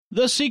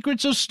The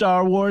Secrets of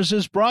Star Wars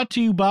is brought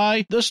to you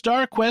by the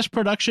StarQuest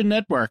Production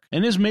Network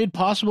and is made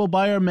possible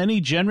by our many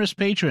generous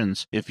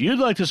patrons. If you'd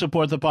like to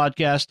support the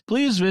podcast,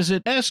 please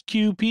visit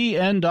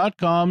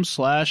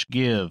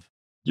sqpn.com/give.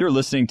 You're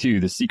listening to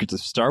The Secrets of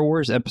Star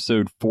Wars,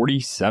 episode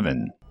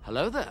 47.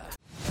 Hello there.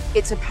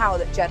 It's a power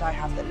that Jedi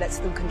have that lets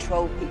them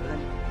control people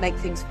and make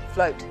things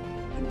float.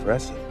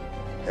 Impressive.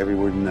 Every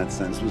word in that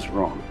sentence was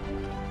wrong.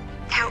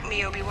 Help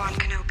me, Obi-Wan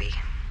Kenobi.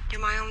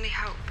 You're my only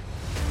hope.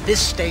 This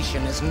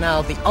station is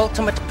now the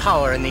ultimate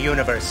power in the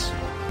universe.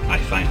 I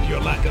find your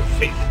lack of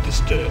faith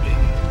disturbing.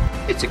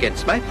 It's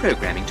against my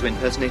programming to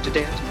impersonate a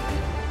deity.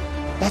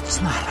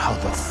 That's not how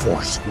the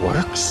Force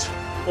works.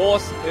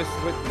 Force is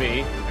with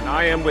me, and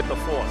I am with the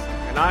Force,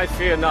 and I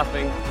fear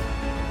nothing.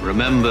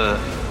 Remember,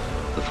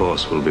 the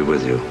Force will be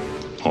with you,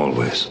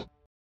 always.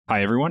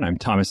 Hi, everyone. I'm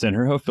Thomas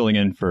Enherho, filling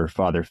in for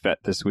Father Fett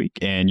this week,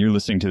 and you're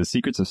listening to The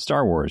Secrets of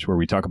Star Wars, where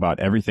we talk about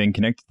everything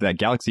connected to that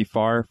galaxy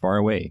far, far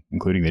away,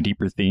 including the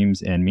deeper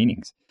themes and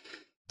meanings.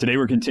 Today,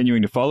 we're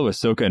continuing to follow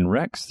Ahsoka and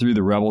Rex through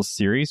the Rebels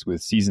series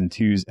with Season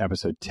 2's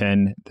Episode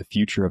 10, The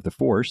Future of the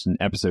Force, and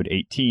Episode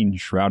 18,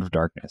 Shroud of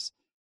Darkness.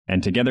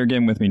 And together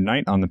again with me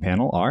tonight on the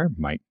panel are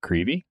Mike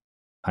Creevy.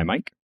 Hi,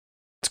 Mike.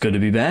 It's good to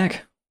be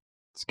back.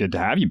 It's good to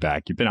have you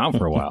back. You've been out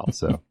for a while,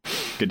 so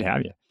good to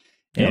have you.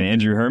 Yep. And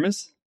Andrew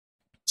Hermes.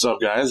 What's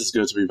up, guys? It's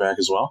good to be back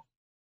as well.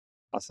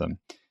 Awesome.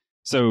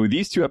 So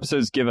these two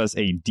episodes give us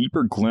a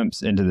deeper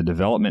glimpse into the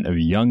development of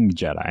young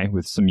Jedi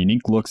with some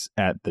unique looks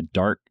at the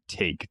dark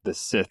take the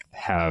Sith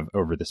have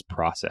over this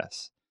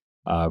process.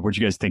 What do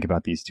you guys think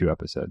about these two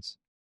episodes?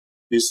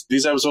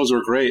 These episodes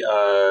were great.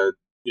 I've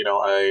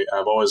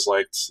always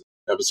liked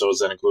episodes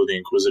that include the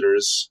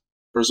Inquisitors.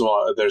 First of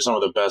all, they're some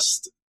of the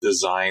best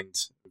designed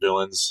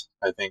villains,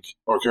 I think,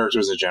 or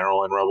characters in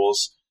general in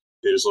Rebels.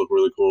 They just look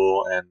really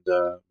cool and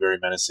very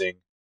menacing.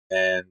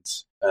 And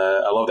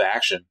I love the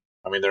action.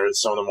 I mean, they're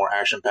some of the more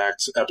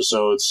action-packed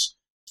episodes.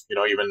 You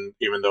know, even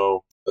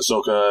though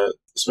Ahsoka,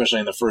 especially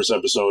in the first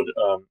episode,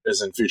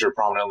 isn't featured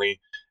prominently,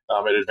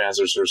 it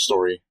advances her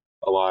story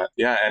a lot.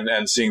 Yeah,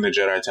 and seeing the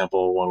Jedi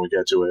Temple when we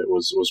get to it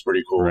was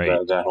pretty cool.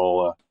 Right. That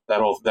whole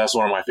that's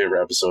one of my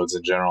favorite episodes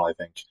in general, I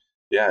think.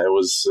 Yeah, it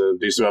was.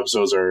 These two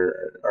episodes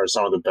are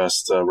some of the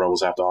best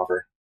Rebels have to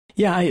offer.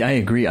 Yeah, I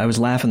agree. I was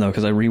laughing though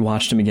because I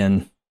rewatched them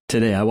again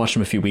today. I watched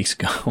them a few weeks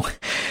ago,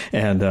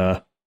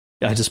 and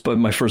I just put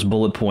my first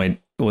bullet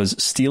point was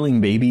stealing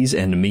babies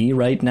and me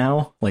right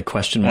now, like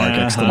question mark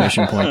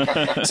exclamation point.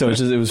 So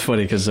it was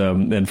funny because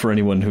and for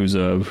anyone who's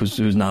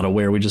not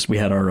aware, we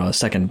had our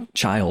second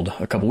child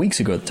a couple weeks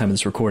ago at the time of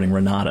this recording,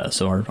 Renata,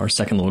 so our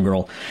second little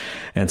girl,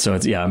 and so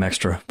I'm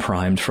extra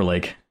primed for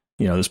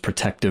this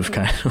protective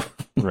kind of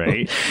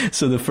right.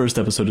 So the first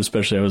episode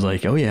especially, I was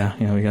like, oh yeah,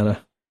 we gotta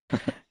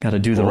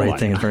do the right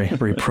thing. It's very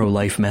very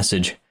pro-life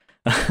message.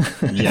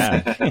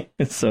 Yeah.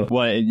 So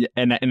well,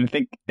 and I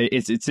think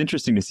it's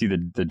interesting to see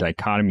the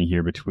dichotomy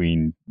here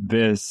between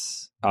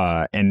this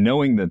and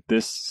knowing that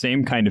this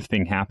same kind of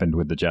thing happened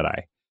with the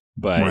Jedi,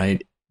 but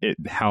right.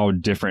 How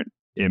different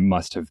it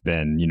must have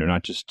been.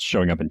 Not just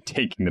showing up and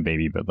taking the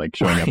baby, but like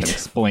showing up and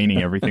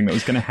explaining everything that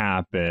was going to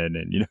happen,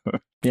 and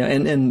Yeah,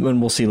 and when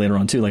we'll see later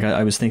on too. Like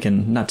I was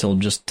thinking, not till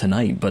just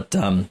tonight, but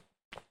and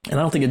I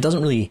don't think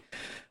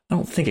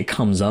it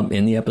comes up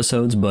in the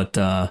episodes, but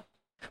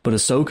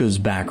Ahsoka's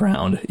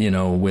background,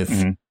 with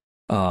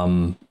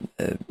her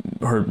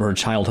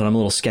childhood, I'm a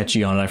little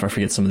sketchy on it. I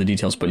forget some of the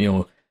details, but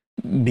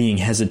being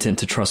hesitant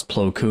to trust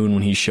Plo Koon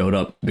when he showed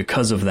up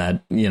because of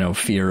that,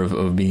 fear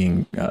of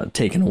being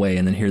taken away,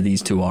 and then here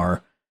these two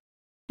are,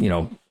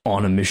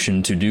 on a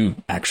mission to do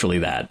actually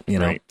that,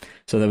 Right.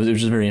 So it was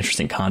just a very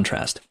interesting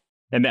contrast.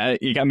 And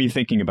it got me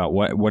thinking about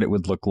what it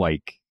would look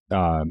like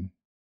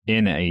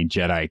in a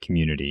Jedi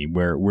community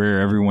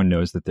where everyone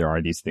knows that there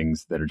are these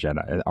things that are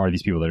Jedi, are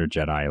these people that are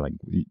Jedi, like,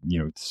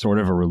 sort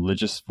of a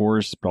religious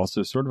force, but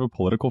also sort of a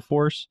political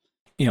force.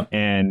 Yeah.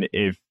 And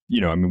if,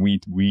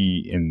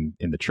 we in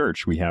the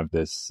church, we have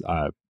this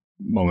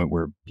moment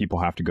where people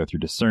have to go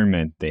through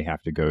discernment. They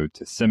have to go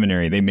to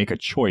seminary. They make a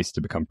choice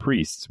to become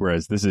priests.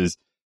 Whereas this is,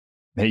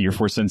 hey, you're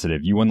force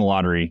sensitive. You won the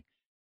lottery.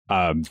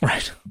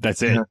 Right.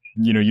 That's it.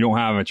 You don't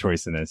have a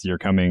choice in this. You're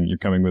coming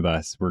with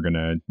us. We're going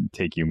to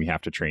take you and we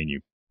have to train you.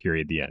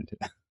 Period. The end.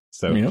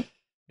 So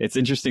It's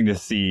interesting to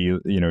see,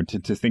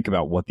 to think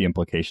about what the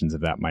implications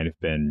of that might have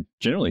been,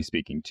 generally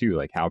speaking, too,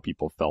 like how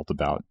people felt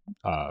about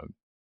the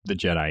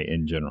Jedi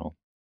in general.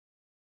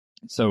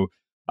 So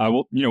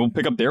we'll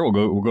pick up there.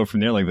 We'll go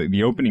from there. Like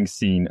the opening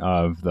scene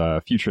of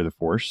the Future of the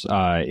Force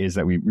is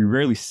that we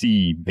rarely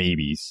see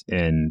babies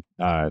in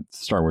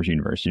Star Wars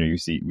universe. We've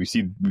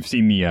seen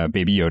the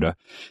baby Yoda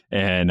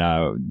and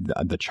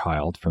the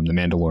child from The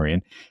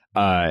Mandalorian.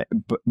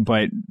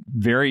 But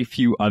very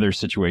few other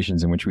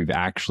situations in which we've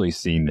actually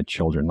seen the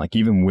children. Like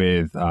even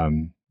with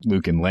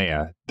Luke and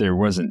Leia, there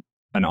wasn't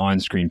an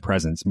on-screen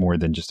presence more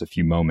than just a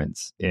few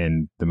moments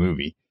in the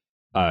movie.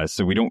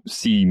 So we don't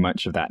see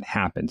much of that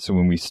happen. So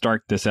when we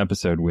start this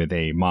episode with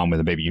a mom with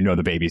a baby,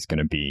 the baby's going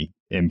to be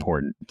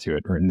important to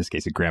it. Or in this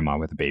case, a grandma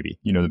with a baby.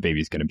 The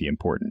baby's going to be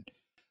important.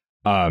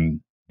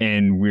 And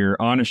And we're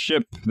on a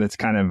ship that's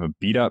kind of a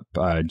beat up,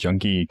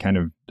 junky kind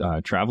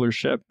of traveler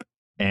ship.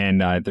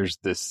 And there's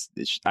this,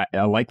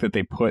 I like that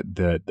they put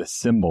the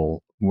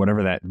symbol,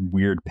 whatever that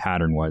weird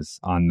pattern was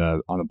on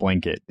the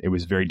blanket. It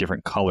was very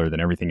different color than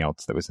everything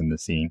else that was in the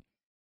scene.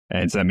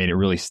 And so that made it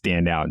really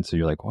stand out. And so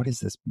you're like, what is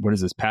this? What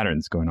is this pattern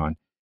that's going on?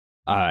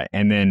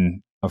 And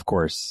then, of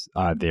course,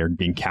 they're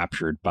being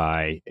captured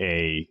by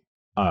a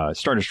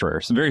Star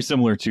Destroyer. So very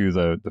similar to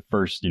the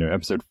first,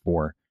 episode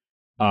 4.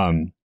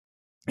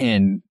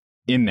 And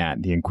in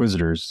that, the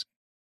Inquisitors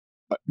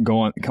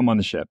come on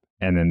the ship,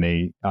 and then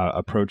they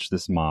approach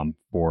this mom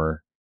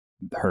for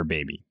her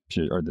baby,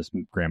 or this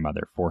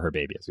grandmother for her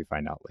baby, as we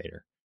find out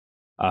later.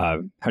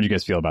 How do you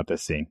guys feel about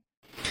this scene?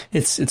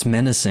 It's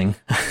menacing.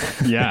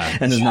 Yeah.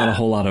 And there's not a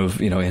whole lot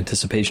of,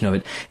 anticipation of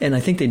it. And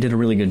I think they did a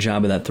really good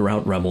job of that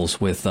throughout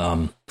Rebels with,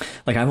 I've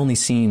only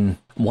seen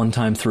one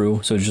time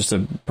through. So it's just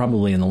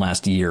probably in the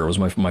last year was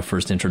my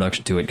first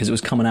introduction to it, because it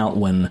was coming out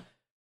when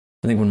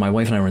my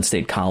wife and I were in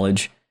state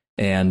college,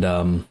 and,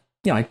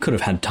 I could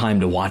have had time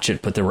to watch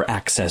it, but there were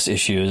access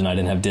issues and I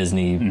didn't have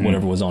Disney,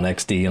 whatever was on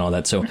XD and all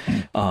that. So,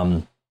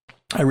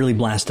 I really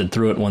blasted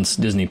through it once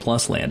Disney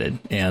Plus landed.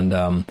 And,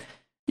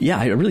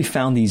 I really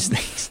found these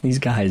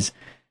guys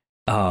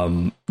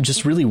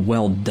just really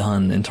well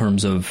done in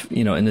terms of,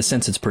 in the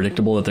sense it's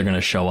predictable that they're going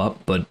to show up,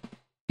 but,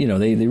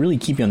 they really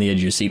keep you on the edge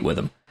of your seat with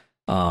them.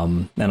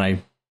 And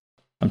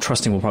I'm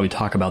trusting we'll probably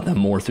talk about them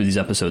more through these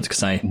episodes,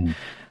 because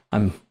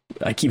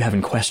I keep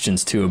having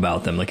questions, too,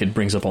 about them. Like, it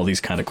brings up all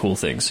these kind of cool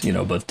things,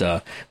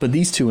 but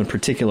these two in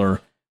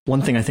particular,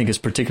 one thing I think is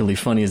particularly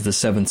funny is the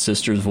Seventh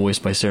Sisters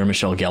voiced by Sarah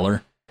Michelle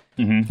Gellar.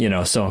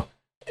 So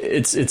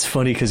it's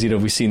funny because,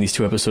 we see in these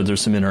 2 episodes,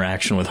 there's some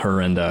interaction with her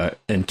and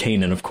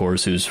Kanan, of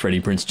course, who's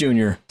Freddie Prinze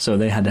Jr. So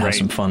they had to have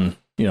some fun.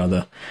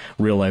 The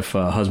real life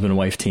husband and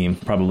wife team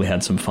probably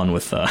had some fun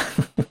with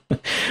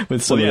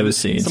with some of those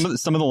scenes.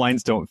 Some of the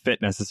lines don't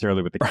fit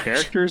necessarily with the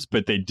characters,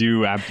 but they do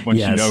once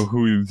you know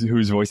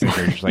who's voicing the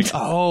characters. Like,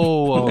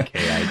 oh,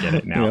 okay, I get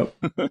it now.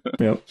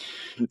 Yep.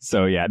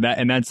 So yeah,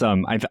 that's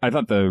I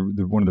thought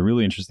the one of the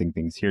really interesting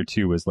things here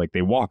too was like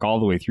they walk all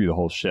the way through the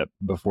whole ship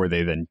before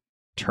they then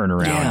turn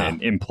around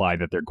and imply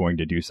that they're going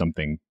to do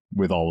something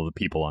with all of the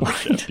people on the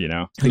ship,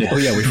 Oh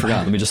yeah, we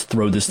forgot. Let me just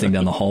throw this thing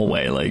down the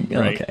hallway. Like,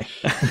 okay.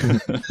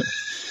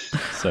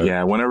 So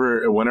yeah,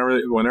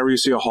 whenever you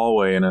see a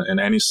hallway in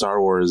any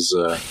Star Wars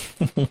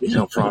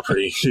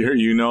property,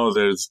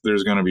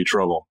 there's going to be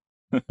trouble.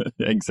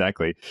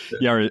 Exactly.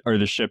 Yeah, or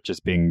the ship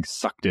just being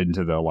sucked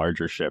into the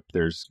larger ship.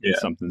 There's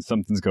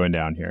something's going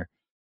down here.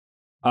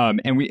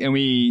 And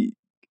we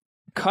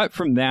cut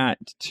from that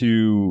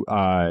to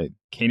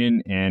Kanan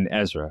and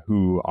Ezra,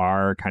 who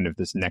are kind of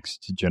this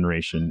next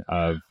generation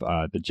of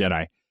the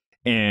Jedi,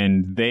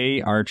 and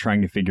they are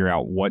trying to figure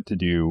out what to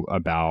do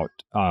about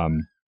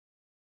the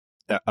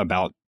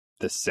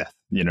Sith,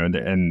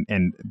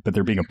 but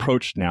they're being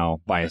approached now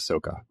by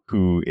Ahsoka,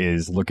 who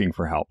is looking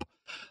for help.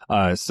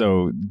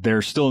 So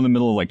they're still in the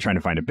middle of like trying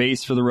to find a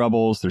base for the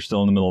rebels. They're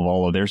still in the middle of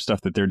all of their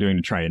stuff that they're doing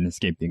to try and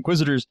escape the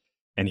Inquisitors.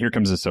 And here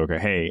comes Ahsoka.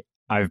 Hey,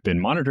 I've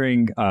been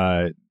monitoring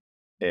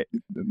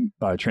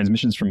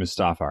transmissions from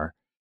Mustafar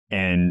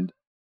and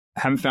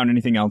haven't found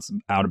anything else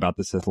out about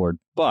the Sith Lord,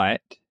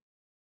 but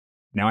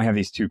now I have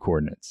these 2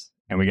 coordinates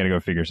and we got to go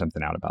figure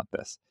something out about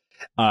this.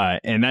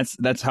 And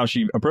that's how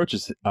she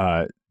approaches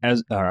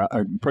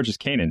approaches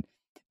Kanan,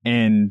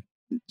 and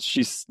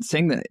she's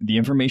saying that the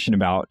information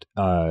about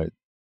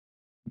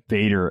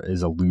Vader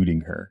is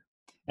eluding her.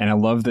 And I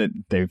love that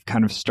they've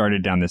kind of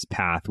started down this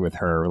path with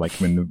her. Like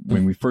when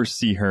we first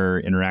see her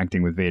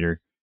interacting with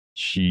Vader,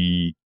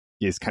 she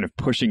is kind of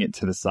pushing it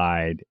to the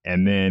side.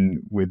 And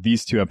then with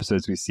these 2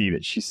 episodes, we see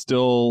that she's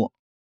still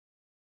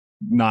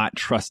not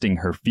trusting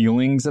her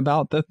feelings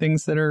about the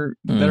things that are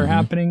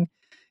happening.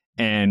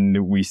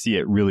 And we see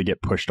it really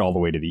get pushed all the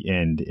way to the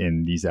end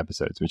in these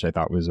episodes, which I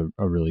thought was a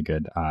really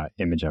good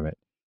image of it.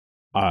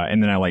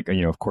 And then I like,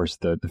 of course,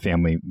 the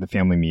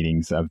family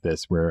meetings of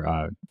this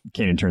where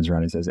Kanan turns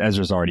around and says,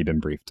 Ezra's already been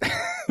briefed.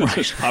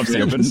 Just pops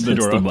opens the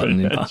door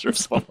open and Ezra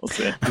falls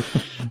in.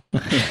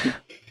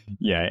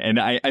 Yeah, and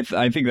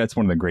I think that's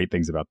one of the great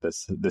things about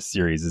this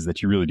series is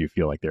that you really do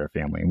feel like they're a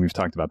family, and we've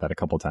talked about that a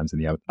couple of times in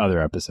the other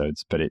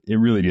episodes. But it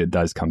really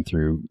does come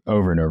through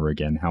over and over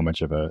again how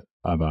much of a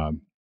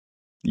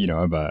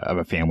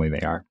family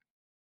they are.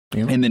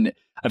 Yeah. And then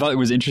I thought it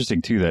was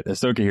interesting too that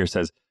Ahsoka here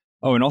says,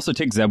 "Oh, and also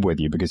take Zeb with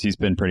you because he's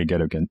been pretty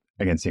good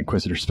against the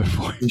Inquisitors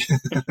before."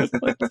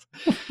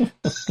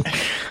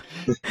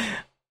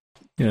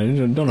 I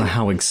don't know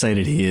how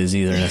excited he is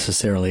either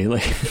necessarily.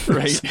 Like,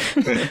 right?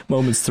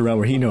 Moments throughout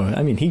where he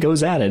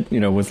goes at it.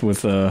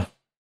 With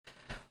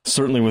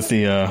certainly with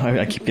the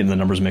I keep getting the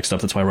numbers mixed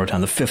up. That's why I wrote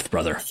down the 5th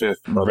brother.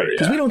 5th brother,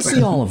 because we don't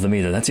see all of them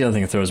either. That's the other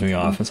thing that throws me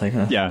off. It's like,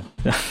 yeah.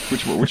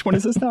 Which one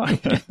is this now?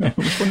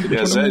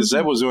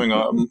 Zeb was doing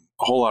a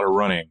whole lot of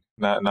running.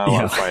 Not a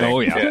lot of fighting. Oh,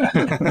 yeah.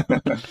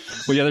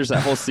 Well, yeah, there's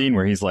that whole scene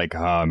where he's like,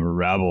 I'm a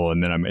rebel,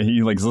 and then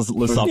he like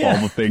lists off all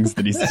the things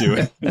that he's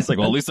doing. It's like,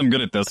 well, at least I'm good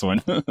at this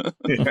one.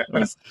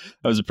 That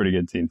was a pretty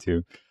good scene,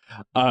 too.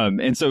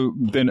 And so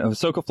then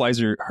Ahsoka flies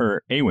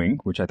her A-Wing,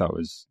 which I thought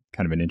was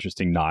kind of an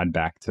interesting nod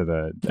back to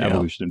the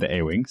evolution of the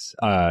A-Wings,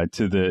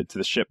 to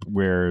the ship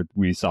where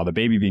we saw the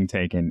baby being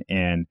taken.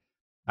 And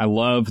I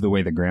love the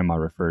way the grandma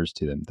refers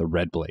to them, the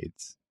Red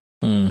Blades.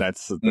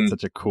 That's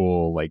such a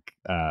cool, like,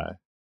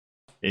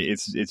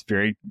 it's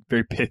very,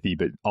 very pithy,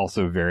 but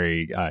also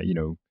very,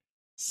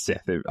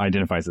 Sith. It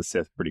identifies a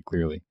Sith pretty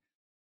clearly.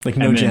 Like,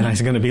 no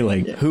Jedi's going to be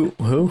like, who?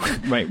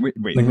 Right, wait,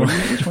 like,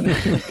 which one?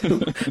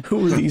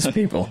 who are these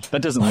people?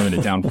 That doesn't limit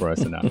it down for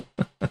us enough.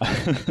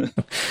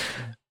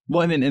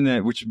 Well, and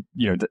then which,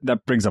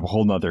 that brings up a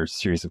whole nother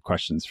series of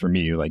questions for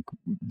me. Like,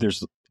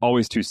 there's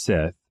always two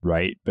Sith,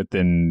 right? But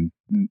then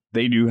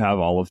they do have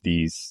all of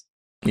these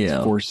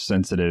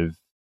Force-sensitive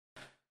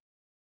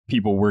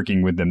people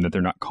working with them that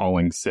they're not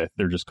calling Sith.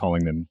 They're just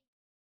calling them,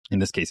 in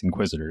this case,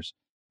 Inquisitors.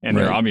 And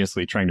they're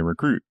obviously trying to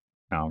recruit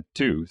now,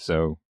 too.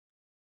 So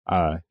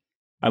I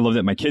love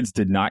that my kids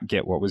did not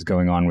get what was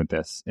going on with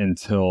this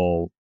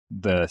until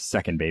the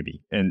second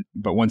baby.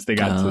 But once they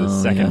got to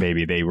the second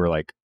baby, they were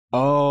like,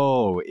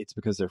 oh, it's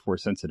because they're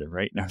Force sensitive,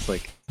 right? And I was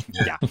like,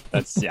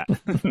 that's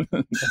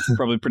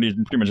probably pretty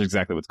much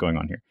exactly what's going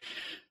on here.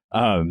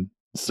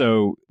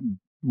 So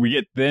we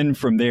get, then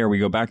from there, we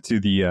go back to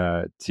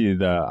the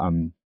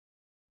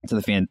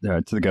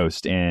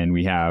Ghost, and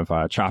we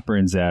have Chopper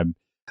and Zeb,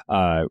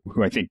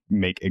 who I think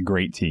make a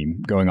great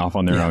team, going off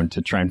on their own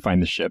to try and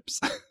find the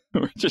ships.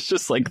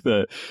 just like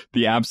the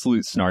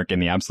absolute snark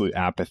and the absolute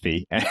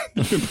apathy, and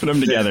you put them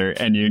together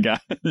and you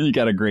got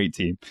a great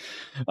team.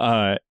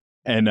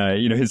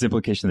 His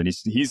implication that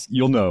he's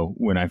you'll know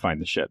when I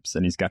find the ships,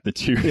 and he's got the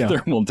two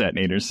thermal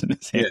detonators in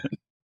his hand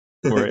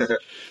for it.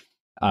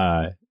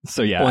 When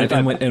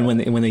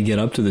they get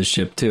up to the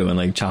ship too, and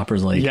like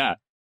Chopper's like,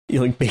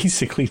 you're like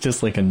basically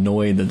just like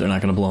annoyed that they're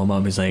not going to blow him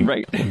up. He's like,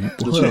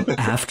 blow it up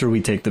after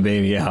we take the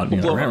baby out.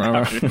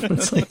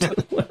 It's like,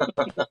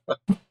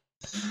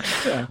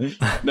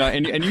 no,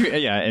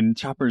 and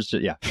Chopper's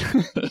just,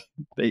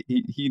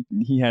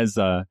 he has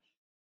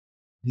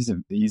he's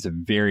a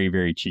very,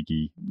 very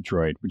cheeky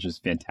droid, which is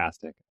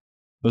fantastic.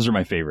 Those are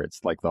my favorites,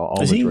 like all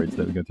the droids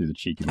that go through the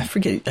cheeky. I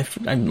forget.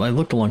 I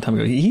looked a long time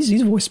ago.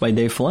 He's voiced by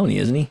Dave Filoni,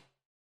 isn't he?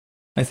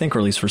 I think, or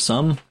at least for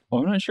some.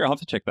 Well, I'm not sure. I'll have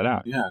to check that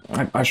out. Yeah,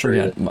 I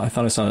forget. I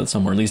thought I saw it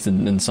somewhere, at least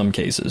in some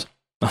cases.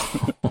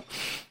 I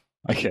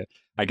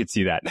could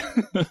see that.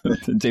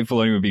 Dave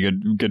Filoni would be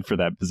good for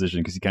that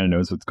position because he kind of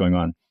knows what's going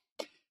on.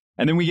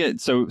 And then we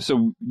get so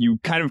you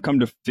kind of come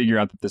to figure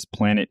out that this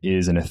planet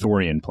is an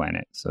Ithorian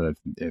planet. So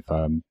if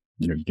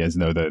you guys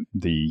know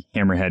the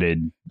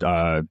hammer-headed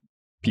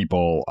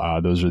people,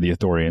 those are the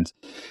Ithorians.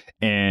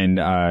 And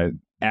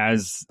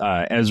as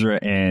Ezra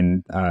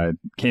and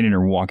Kanan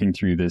are walking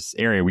through this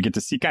area, we get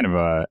to see kind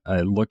of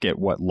a look at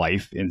what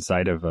life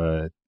inside of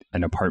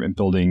an apartment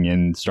building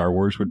in Star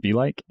Wars would be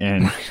like.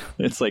 And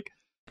it's like,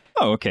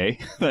 oh, okay.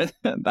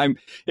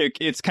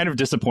 It's kind of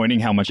disappointing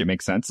how much it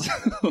makes sense.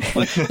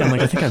 I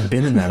think I've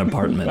been in that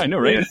apartment. I know,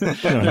 right?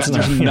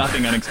 There's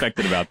nothing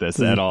unexpected about this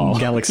at all.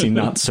 Galaxy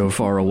not so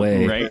far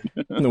away, right?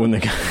 When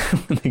they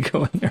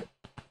go in there.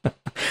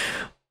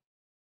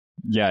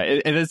 Yeah,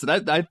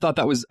 I thought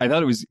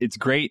it's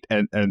great,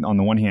 and on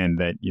the one hand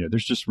that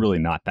there's just really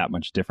not that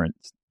much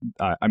difference.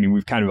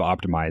 We've kind of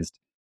optimized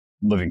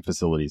living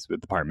facilities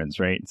with apartments,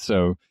 right?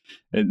 So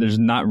there's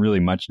not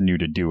really much new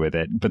to do with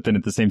it. But then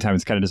at the same time,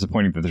 it's kind of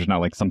disappointing that there's not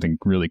like something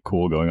really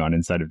cool going on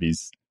inside of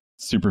these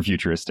super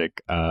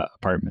futuristic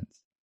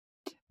apartments.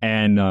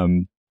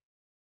 And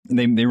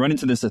they run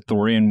into this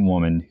Ithorian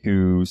woman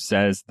who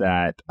says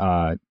that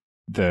I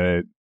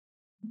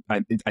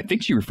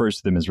think she refers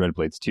to them as Red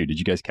Blades too. Did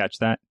you guys catch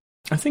that?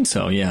 I think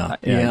so. Yeah.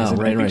 I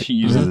think she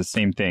uses the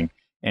same thing.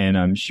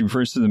 And she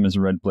refers to them as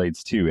Red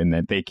Blades too, and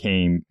that they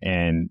came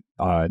and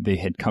they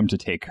had come to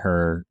take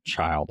her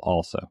child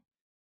also.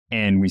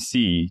 And we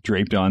see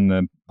draped on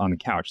the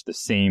couch the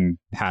same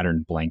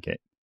patterned blanket.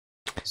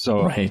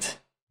 So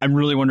I'm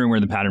really wondering where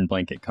the pattern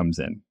blanket comes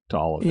in to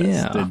all of this.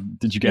 Yeah.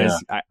 Did you guys?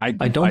 Yeah.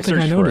 I don't think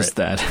I noticed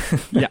that.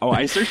 Yeah. Oh,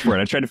 I searched for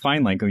it. I tried to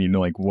find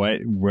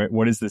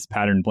what is this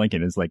pattern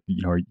blanket? It's like,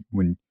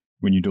 when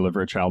you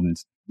deliver a child and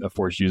a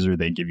Force user,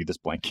 they give you this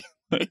blanket.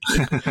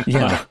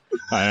 Yeah.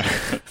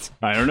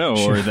 I don't know,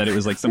 or that it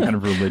was like some kind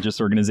of religious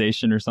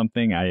organization or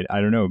something. I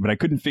don't know, but I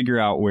couldn't figure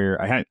out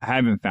where. I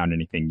haven't found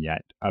anything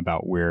yet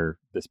about where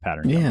this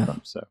pattern comes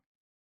from. So,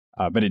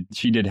 but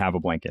she did have a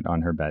blanket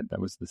on her bed that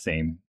was the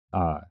same.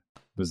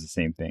 Was the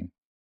same thing.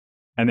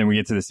 And then we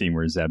get to the scene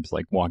where Zeb's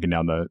like walking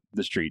down the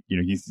street.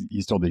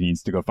 He's told that he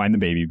needs to go find the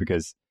baby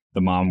because the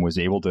mom was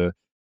able to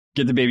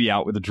get the baby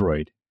out with a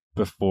droid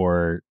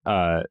before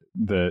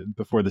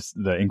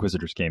the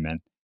Inquisitors came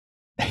in.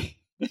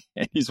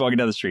 And he's walking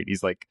down the street.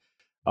 He's like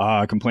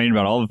complaining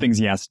about all the things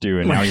he has to do,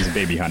 and now he's a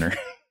baby hunter.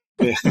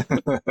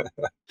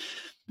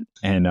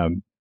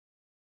 And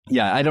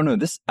I don't know.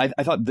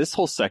 I thought this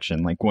whole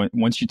section, like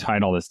once you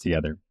tied all this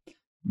together,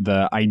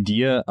 the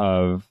idea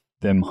of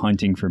them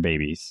hunting for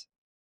babies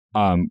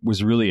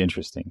was really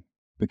interesting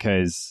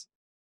because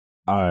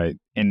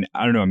and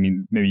I don't know, I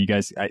mean, maybe you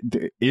guys,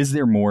 is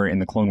there more in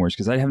the Clone Wars?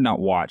 Because I have not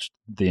watched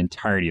the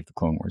entirety of the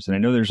Clone Wars, and I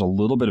know there's a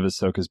little bit of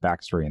Ahsoka's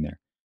backstory in there,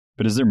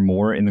 but is there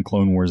more in the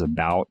Clone Wars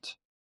about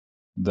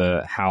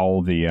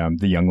how the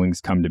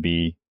younglings come to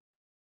be?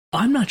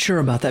 I'm not sure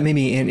about that.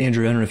 Maybe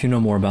Andrew, I don't know if you know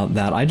more about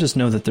that. I just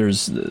know that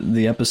there's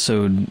the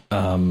episode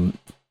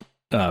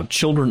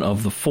Children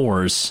of the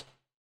Force,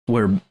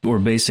 where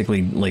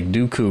basically like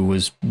Dooku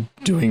was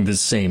doing the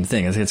same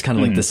thing. It's kind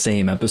of like the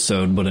same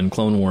episode, but in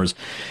Clone Wars,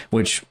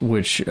 which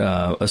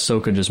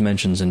Ahsoka just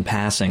mentions in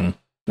passing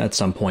at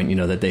some point, you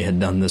know, that they had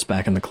done this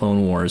back in the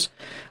Clone Wars.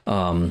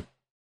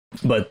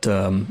 But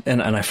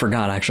I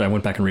forgot, actually, I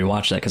went back and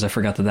rewatched that because I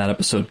forgot that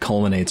episode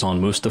culminates on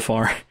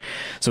Mustafar.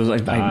 So it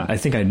was like, I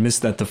think I'd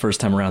missed that the first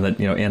time around, that,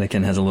 you know,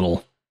 Anakin has a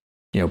little,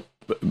 you know,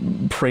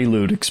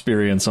 prelude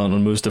experience on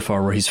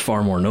Mustafar where he's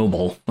far more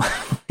noble,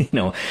 you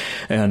know,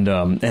 and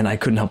I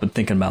couldn't help but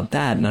thinking about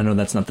that. And I know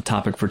that's not the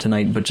topic for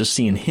tonight, but just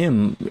seeing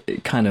him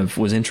kind of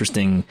was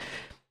interesting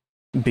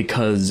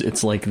because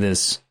it's like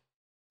this,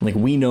 like,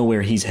 we know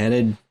where he's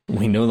headed.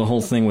 We know the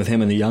whole thing with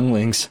him and the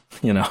younglings,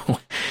 you know,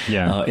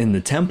 in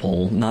the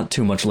temple, not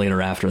too much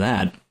later after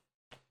that.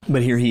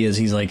 But here he is.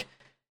 He's like,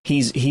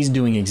 he's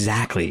doing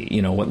exactly,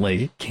 you know, what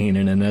like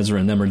Kanan and Ezra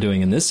and them are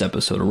doing in this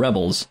episode of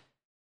Rebels.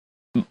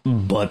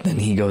 But then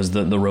he goes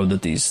the road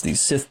that these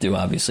Sith do,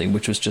 obviously,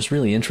 which was just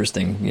really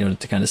interesting, you know,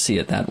 to kind of see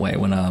it that way.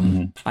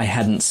 When I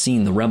hadn't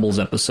seen the Rebels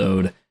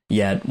episode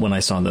yet when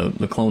I saw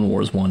the Clone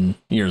Wars one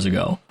years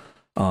ago.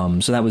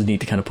 So that was neat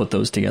to kind of put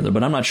those together.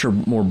 But I'm not sure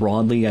more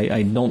broadly.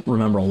 I don't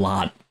remember a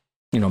lot,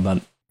 you know,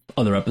 about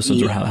other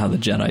episodes or how the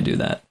Jedi do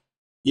that.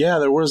 Yeah,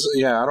 there was.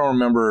 Yeah, I don't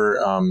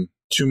remember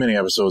too many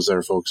episodes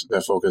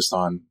that focused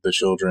on the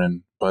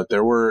children, but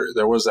there was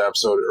the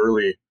episode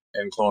early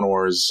in Clone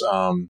Wars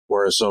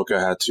where Ahsoka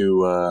had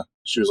to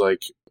she was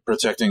like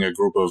protecting a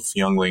group of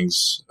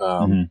younglings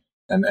and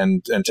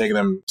taking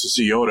them to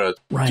see Yoda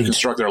to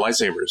construct their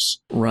lightsabers.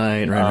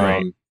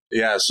 Right.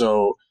 Yeah,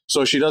 so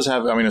she does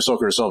have, I mean,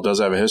 Ahsoka herself does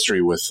have a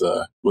history with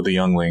the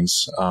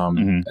younglings.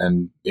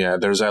 And yeah,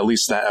 there's at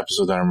least that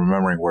episode that I'm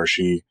remembering where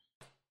she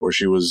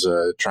was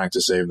trying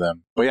to save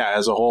them. But yeah,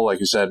 as a whole,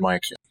 like you said,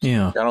 Mike,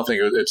 I don't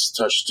think it's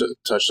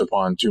touched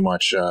upon too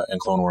much in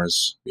Clone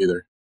Wars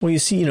either. Well, you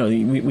see, you know,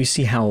 we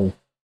see how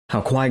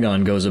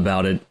Qui-Gon goes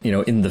about it, you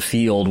know, in the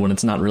field when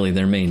it's not really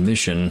their main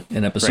mission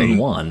in episode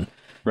 1.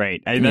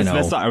 Right.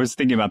 I was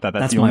thinking about that.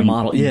 That's the only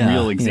model.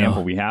 Real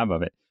example we have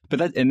of it.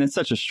 But that's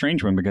such a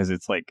strange one because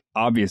it's like,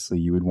 obviously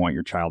you would want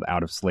your child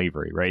out of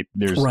slavery, right?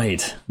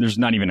 There's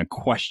not even a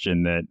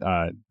question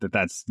that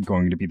that's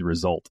going to be the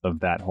result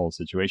of that whole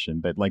situation.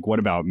 But like, what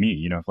about me?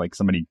 You know, if like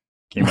somebody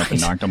came up and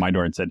knocked on my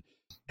door and said,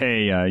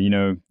 hey, you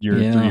know, your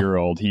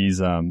 3-year-old,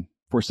 he's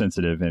force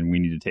sensitive and we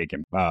need to take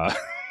him.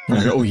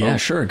 Oh yeah,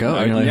 sure, go.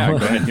 Like, yeah, go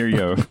ahead, here you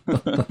go.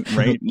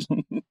 Right?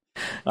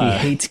 He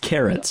hates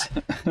carrots.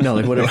 No,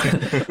 like whatever.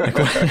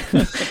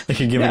 Like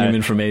you're giving him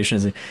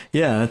information.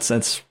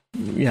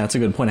 That's a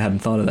good point. I hadn't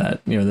thought of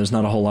that. You know, there's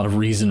not a whole lot of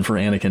reason for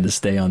Anakin to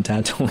stay on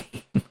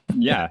Tatooine.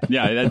 yeah.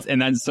 That's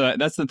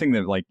the thing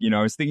that, like, you know,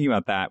 I was thinking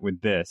about that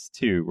with this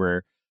too,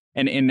 where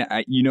and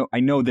you know,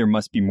 I know there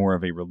must be more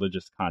of a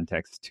religious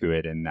context to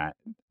it, and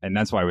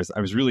that's why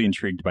I was really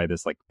intrigued by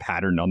this like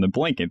pattern on the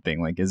blanket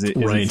thing. Like, is it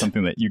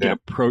something that you get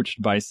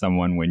approached by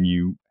someone when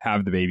you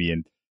have the baby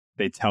and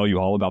they tell you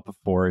all about the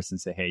Force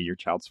and say, hey, your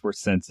child's Force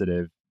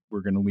sensitive.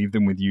 We're going to leave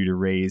them with you to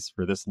raise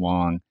for this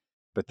long.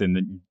 But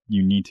then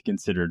you need to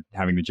consider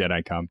having the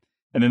Jedi come.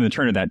 And then the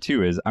turn of that,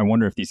 too, is I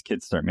wonder if these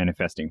kids start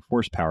manifesting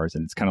Force powers.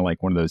 And it's kind of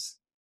like one of those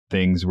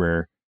things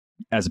where,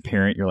 as a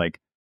parent, you're like,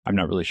 I'm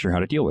not really sure how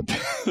to deal with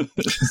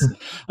this.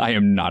 I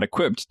am not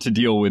equipped to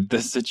deal with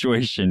this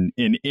situation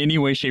in any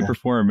way, shape, or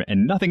form.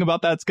 And nothing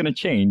about that's going to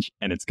change.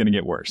 And it's going to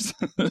get worse.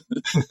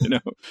 You know?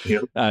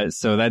 Yep.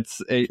 So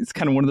it's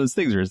kind of one of those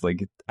things where it's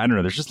like, I don't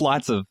know, there's just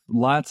lots of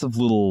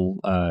little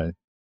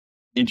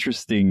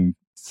interesting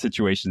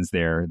situations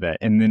there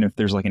and then if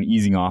there's like an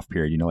easing off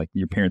period, you know, like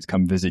your parents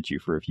come visit you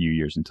for a few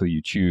years until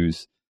you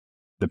choose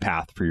the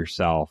path for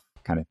yourself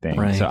kind of thing.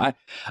 Right. So I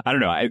don't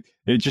know.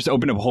 It just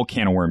opened up a whole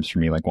can of worms for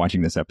me, like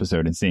watching this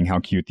episode and seeing how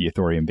cute the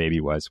Ithorian baby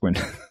was when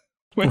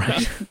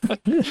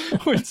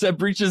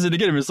Zeb reaches in to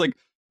get him. It's like,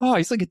 oh,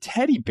 he's like a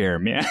teddy bear,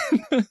 man.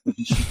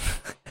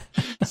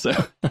 So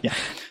yeah.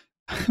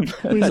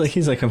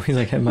 he's like,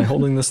 am I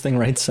holding this thing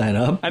right side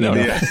up? I know.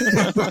 Yeah.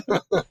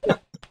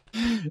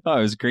 Oh,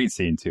 it was a great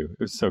scene too. It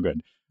was so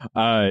good.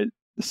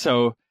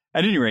 So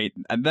at any rate,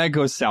 that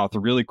goes south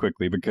really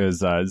quickly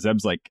because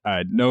Zeb's like,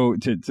 no,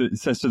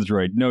 says to the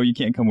droid, no, you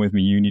can't come with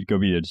me. You need to go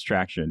be a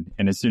distraction.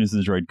 And as soon as the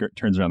droid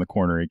turns around the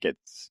corner, it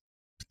gets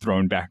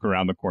thrown back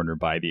around the corner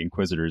by the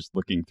Inquisitors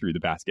looking through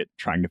the basket,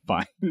 trying to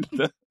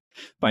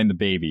find the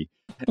baby.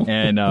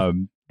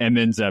 And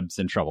then Zeb's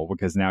in trouble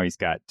because now he's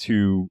got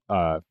 2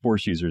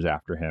 Force users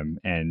after him,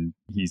 and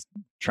he's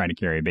trying to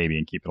carry a baby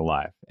and keep it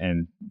alive.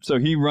 And so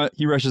he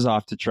rushes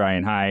off to try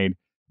and hide,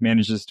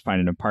 manages to find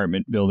an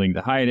apartment building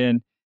to hide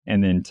in,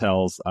 and then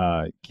tells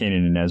Kanan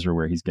and Ezra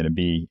where he's going to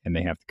be, and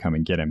they have to come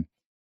and get him.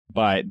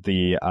 But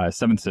the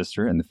seventh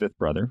sister and the fifth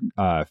brother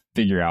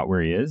figure out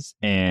where he is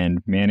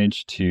and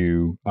manage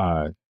to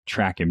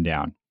track him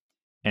down.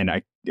 And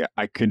I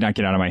could not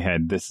get out of my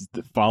head.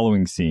 The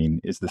following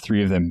scene is the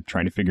three of them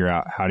trying to figure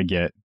out how to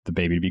get the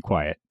baby to be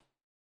quiet.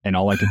 And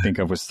all I could think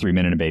of was 3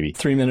 Men and a Baby.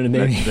 3 Men and a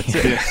Baby. That's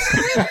it.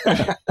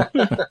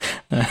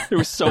 It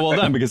was so well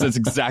done because that's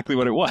exactly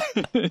what it was.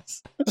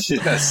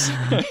 Yes.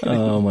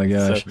 Oh my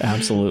gosh. So,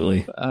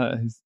 absolutely.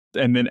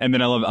 And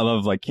then I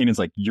love like Kanan's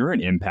like, you're an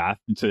empath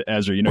to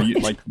Ezra. You know, you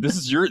like this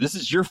is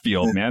your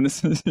field, man.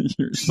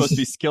 You're supposed to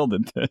be skilled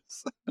at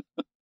this.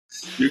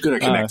 You're good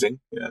at connecting.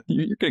 Yeah.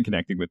 You're good at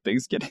connecting with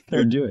things. Get in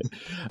there and do it.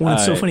 Well,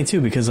 it's so funny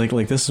too because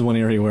like this is one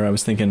area where I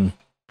was thinking,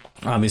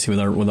 obviously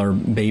with our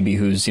baby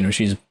who's, you know,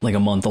 she's like a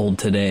month old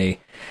today,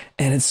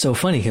 and it's so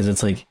funny because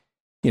it's like,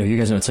 you know, you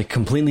guys know it's like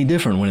completely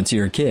different when it's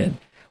your kid.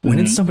 When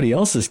it's somebody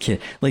else's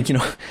kid, like, you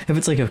know, if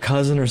it's like a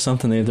cousin or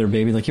something, they have their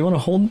baby, like, you want to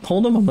hold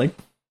them? I'm like,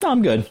 no,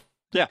 I'm good.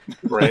 Yeah.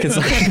 Right.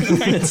 Like,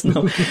 it's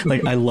no,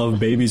 like, I love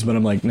babies, but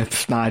I'm like,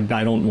 I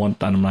don't want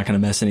that. I'm not going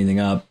to mess anything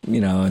up.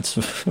 You know,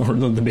 or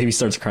the baby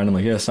starts crying. I'm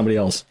like, yeah, somebody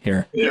else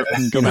here. Yeah.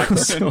 Go back.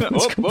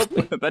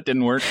 That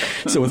didn't work.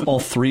 So with all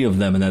three of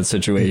them in that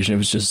situation, it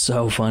was just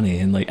so funny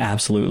and like,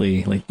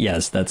 absolutely like,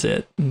 yes, that's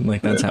it.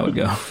 Like, that's how it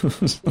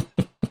goes.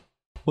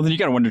 Well, then you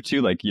got to wonder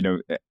too, like, you know,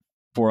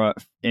 for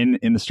in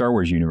the Star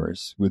Wars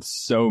universe with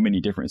so many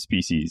different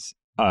species,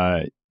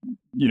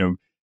 you know,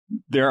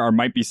 there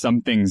might be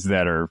some things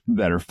that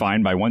are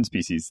fine by one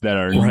species that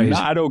are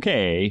not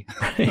okay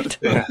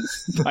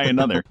by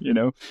another. You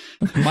know,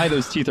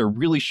 those teeth are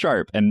really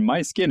sharp, and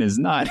my skin is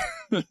not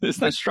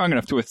strong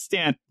enough to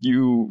withstand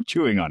you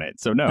chewing on it.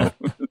 So no,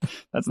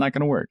 that's not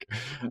going to work.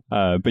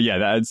 But yeah,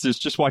 that's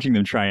just watching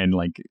them try and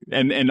like,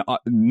 and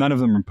none of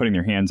them are putting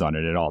their hands on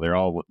it at all.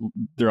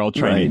 They're all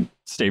trying to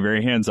stay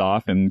very hands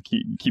off and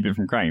keep it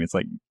from crying. It's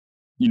like,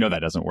 you know, that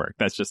doesn't work.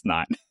 That's just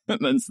not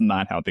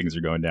how things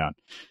are going down.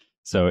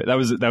 So that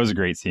was a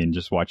great scene,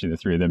 just watching the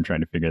three of them trying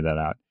to figure that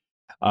out.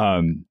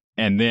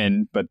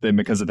 But then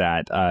because of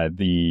that,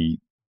 the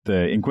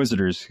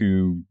Inquisitors,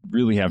 who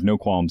really have no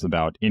qualms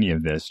about any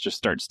of this, just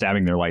start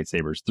stabbing their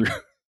lightsabers through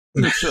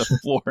the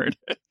floor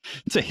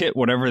to hit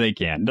whatever they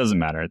can. Doesn't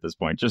matter at this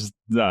point. Just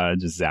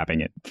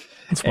zapping it.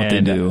 That's what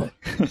they do.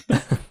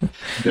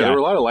 There were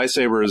a lot of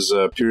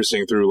lightsabers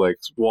piercing through like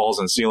walls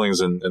and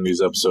ceilings in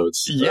these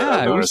episodes.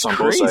 Yeah, it was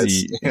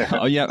crazy. Yeah.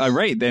 Oh yeah,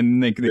 right.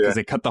 Then because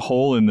they cut the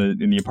hole in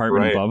the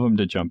apartment above them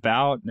to jump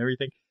out and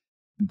everything.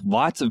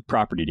 Lots of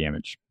property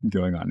damage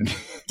going on in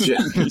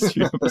these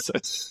few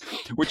episodes,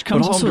 which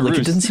comes but also, home to like,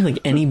 roost. It doesn't seem like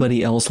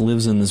anybody else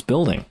lives in this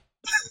building.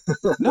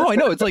 No, I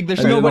know. It's like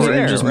there's nobody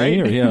there, just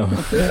right? Me, yeah.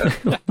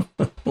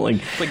 Like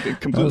it's like a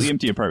completely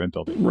empty apartment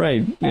building.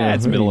 Right. Yeah,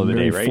 it's middle of the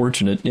day, right?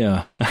 Fortunate,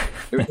 yeah.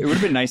 It would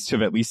have been nice to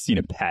have at least seen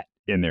a pet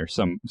in there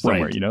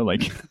somewhere, you know,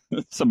 like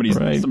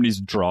somebody's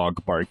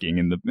dog barking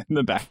in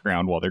the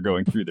background while they're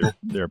going through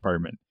their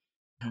apartment.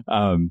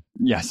 So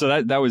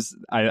that was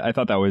I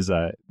thought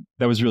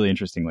that was really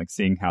interesting, like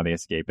seeing how they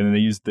escape, and then they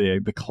used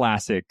the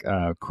classic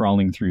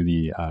crawling through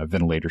the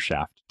ventilator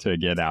shaft to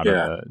get out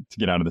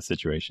of the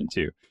situation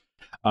too.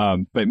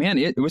 But man,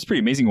 it was pretty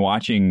amazing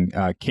watching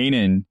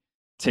Kanan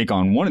take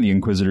on one of the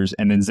Inquisitors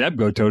and then Zeb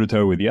go toe to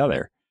toe with the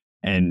other,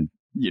 and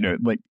you know,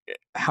 like,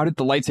 how did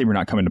the lightsaber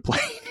not come into play?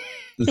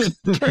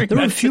 There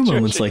were a few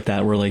moments like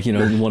that where, like, you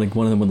know, one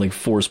of them would like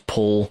force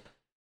pull,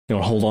 you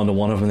know, hold on to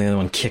one of them, and the other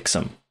one kicks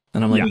him.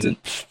 And I'm like,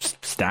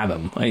 stab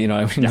him. You know,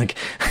 I mean, like,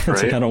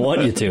 it's like, I don't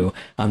want you to.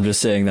 I'm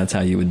just saying that's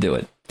how you would do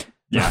it.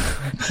 Yeah,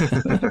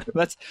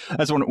 that's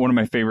one of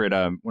my favorite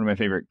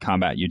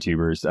combat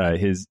YouTubers.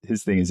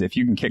 His thing is, if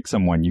you can kick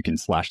someone, you can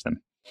slash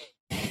them.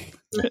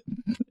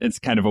 It's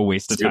kind of a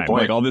waste of time.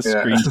 Like all this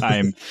screen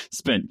time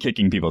spent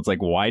kicking people. It's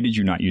like, why did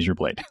you not use your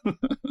blade?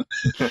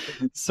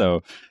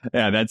 So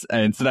yeah,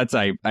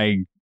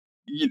 I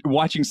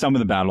watching some of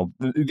the battle.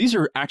 These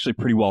are actually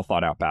pretty well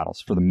thought out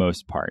battles for the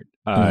most part.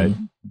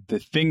 The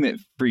thing that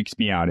freaks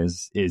me out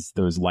is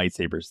those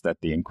lightsabers that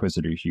the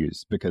Inquisitors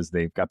use, because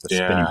they've got the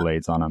spinning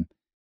blades on them.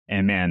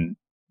 And man,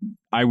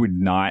 I would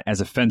not,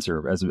 as a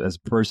fencer, as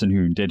a person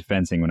who did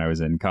fencing when I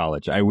was in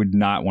college, I would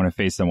not want to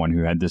face someone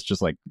who had this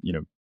just like, you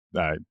know,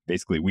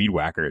 basically weed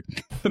whacker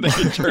that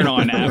could turn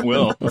on at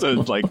will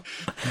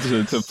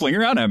to fling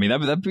around at me.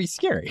 That'd be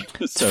scary.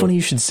 It's funny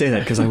you should say that,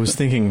 because I was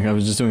thinking, I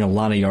was just doing a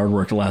lot of yard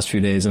work the last few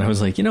days, and I was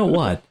like, you know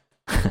what?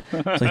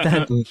 It's like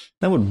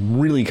that would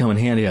really come in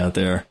handy out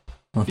there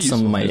on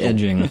some of my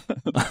edging.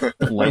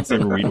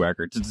 Lightsaber weed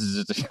whacker.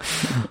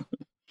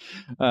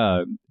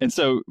 And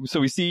so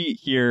we see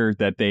here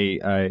that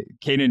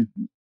Kanan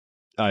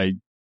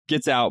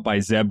gets out by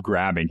Zeb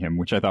grabbing him,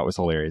 which I thought was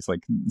hilarious.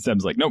 Like,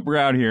 Zeb's like, nope, we're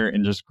out here,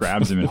 and just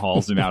grabs him and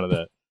hauls him out of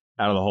the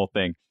whole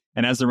thing.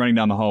 And as they're running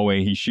down the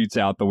hallway, he shoots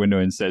out the window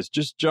and says,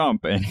 just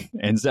jump.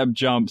 And Zeb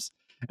jumps,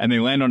 and they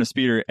land on a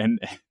speeder, and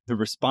the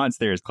response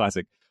there is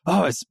classic.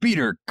 Oh, a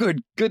speeder.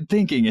 Good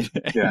thinking. And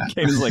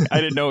Kanan's like, I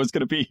didn't know it was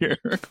going to be here.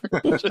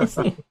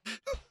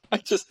 I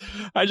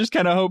just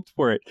kind of hoped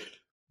for it.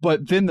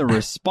 But then the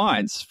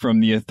response from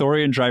the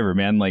Ithorian driver,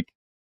 man, like,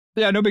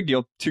 Yeah, no big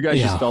deal. Two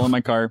guys just fell in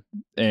my car,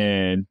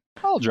 and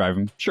I'll drive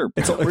them. Sure.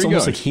 It's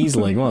almost like he's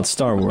like, well, it's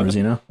Star Wars,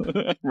 you know?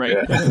 Right.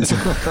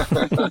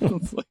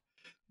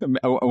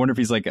 I wonder if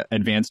he's like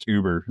advanced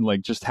Uber,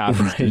 like just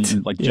happens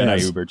to, like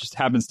Jedi Uber, just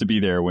happens to be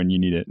there when you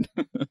need it.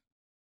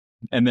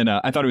 And then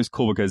I thought it was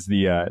cool because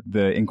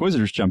the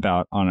Inquisitors jump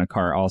out on a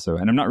car also,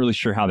 and I'm not really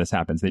sure how this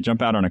happens. They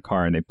jump out on a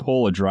car and they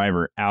pull a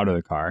driver out of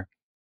the car,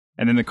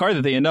 and then the car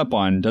that they end up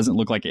on doesn't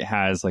look like it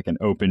has like an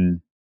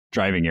open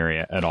driving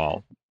area at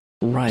all.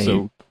 Right.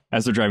 So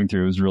as they're driving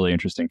through, it was really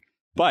interesting.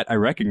 But I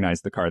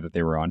recognized the car that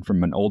they were on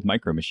from an old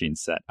Micro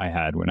Machines set I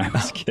had when I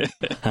was a kid.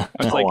 I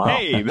was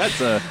hey,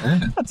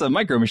 that's a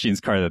Micro Machines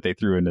car that they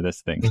threw into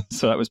this thing.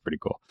 So that was pretty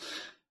cool.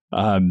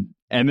 And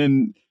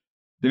then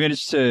they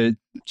managed to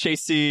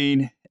chase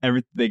scene.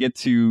 They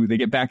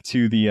get back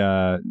to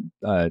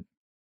the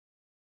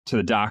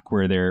dock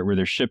where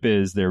their ship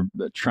is. They're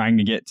trying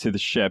to get to the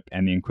ship,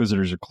 and the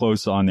Inquisitors are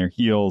close on their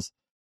heels.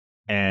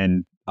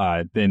 And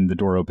then the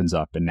door opens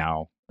up, and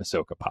now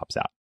Ahsoka pops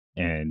out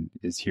and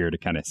is here to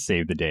kind of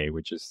save the day,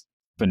 which is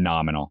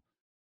phenomenal.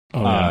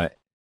 And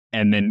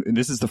then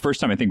this is the first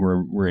time I think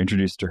we're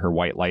introduced to her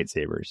white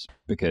lightsabers,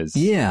 because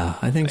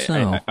I think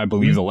so. I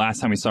believe the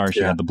last time we saw her,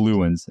 she had the blue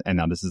ones, and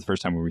now this is the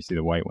first time where we see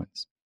the white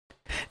ones.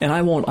 And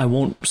I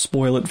won't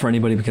spoil it for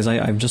anybody, because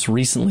I've just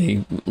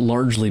recently,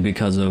 largely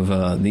because of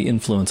the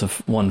influence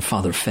of one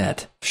Father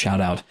Fett, shout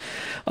out.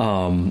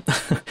 I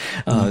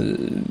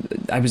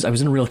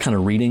was in a real kind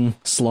of reading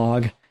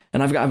slog.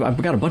 And I've got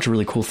a bunch of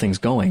really cool things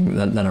going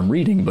that I'm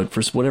reading, but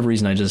for whatever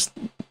reason, I just,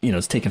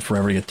 it's taken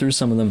forever to get through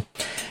some of them.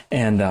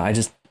 And I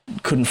just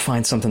couldn't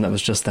find something that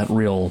was just that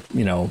real,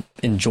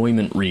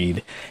 enjoyment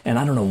read. And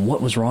I don't know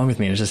what was wrong with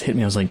me. It just hit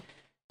me. I was like,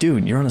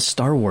 dude, you're on a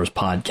Star Wars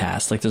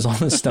podcast. Like, there's all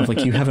this stuff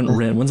like you haven't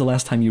read. When's the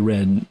last time you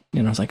read?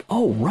 I was like,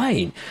 oh,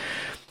 right.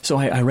 So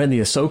I read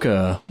the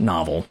Ahsoka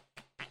novel,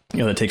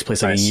 that takes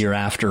place like a year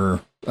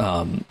after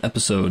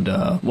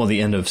the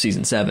end of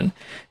season 7.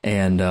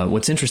 And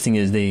what's interesting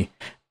is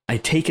I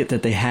take it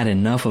that they had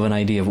enough of an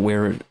idea of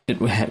where it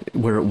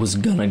was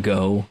gonna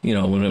go,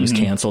 when it was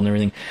canceled and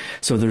everything.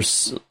 So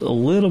there's a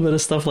little bit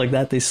of stuff like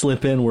that they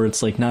slip in where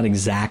it's like not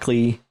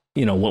exactly,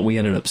 what we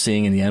ended up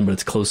seeing in the end, but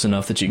it's close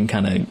enough that you can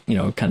kind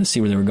of see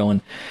where they were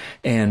going.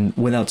 And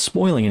without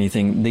spoiling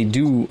anything, they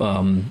do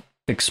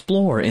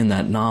explore in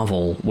that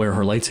novel where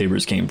her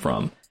lightsabers came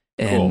from.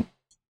 And cool.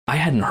 I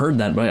hadn't heard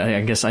that, but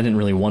I guess I didn't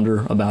really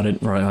wonder about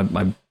it, or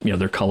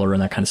their color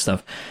and that kind of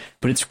stuff.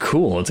 But it's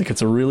cool.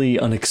 It's a really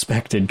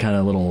unexpected kind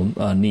of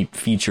little neat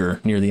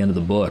feature near the end of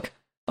the book.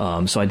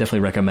 So I definitely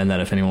recommend that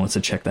if anyone wants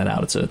to check that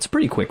out. It's a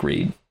pretty quick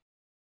read.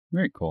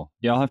 Very cool.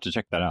 Yeah, I'll have to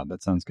check that out.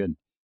 That sounds good.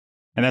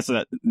 And that's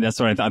what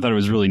I thought. I thought it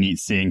was really neat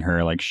seeing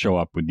her like show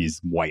up with these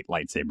white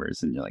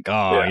lightsabers, and you're like,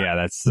 oh yeah,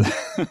 that's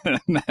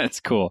that's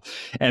cool.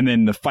 And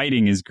then the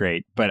fighting is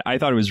great. But I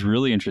thought it was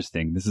really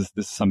interesting. This is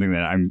something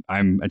that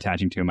I'm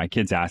attaching to. My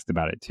kids asked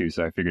about it too,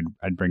 so I figured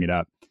I'd bring it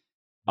up.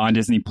 On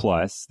Disney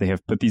Plus, they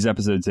have put these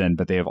episodes in,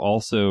 but they have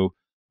also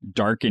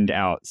darkened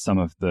out some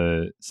of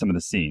the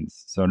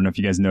scenes. So I don't know if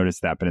you guys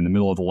noticed that, but in the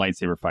middle of the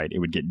lightsaber fight, it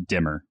would get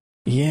dimmer.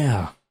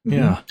 Yeah. I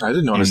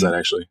didn't notice that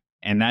actually.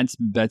 And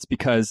that's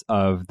because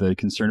of the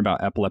concern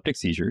about epileptic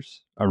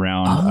seizures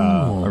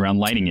around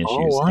lighting issues.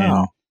 Oh, wow.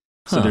 And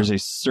so there's a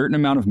certain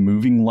amount of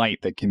moving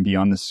light that can be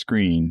on the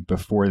screen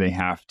before they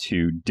have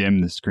to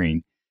dim the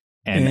screen.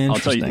 And I'll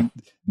tell you,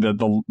 the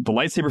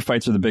lightsaber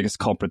fights are the biggest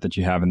culprit that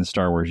you have in the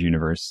Star Wars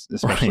universe,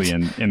 especially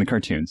in the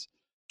cartoons.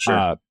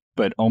 Sure.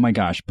 But oh my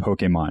gosh,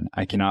 Pokemon.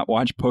 I cannot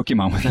watch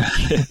Pokemon with my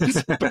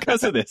kids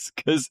because of this.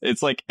 Because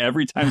it's like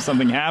every time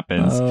something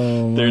happens,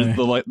 there's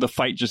the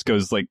fight just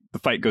goes like the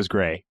fight goes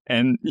gray.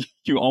 And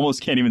you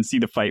almost can't even see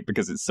the fight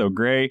because it's so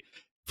gray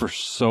for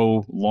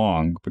so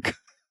long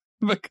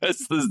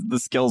because the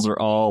skills are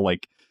all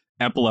like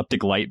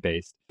epileptic light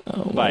based.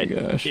 Oh my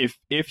gosh.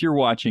 If you're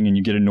watching and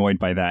you get annoyed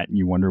by that and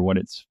you wonder what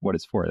it's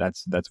for,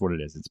 that's what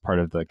it is. It's part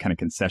of the kind of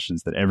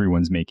concessions that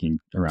everyone's making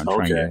around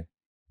trying to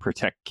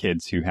protect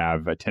kids who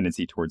have a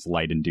tendency towards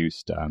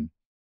light-induced,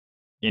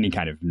 any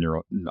kind of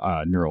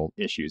neural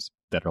issues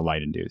that are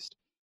light-induced.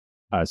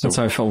 So that's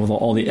how I felt with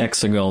all the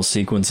Exegol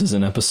sequences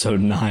in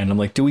episode 9. I'm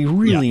like, do we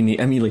really need...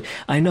 I mean, like,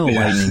 I know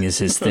lightning is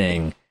his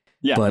thing,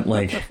 but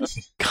like,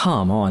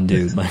 come on,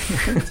 dude. Like,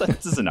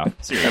 this is enough.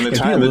 Seriously.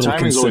 And the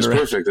timing's always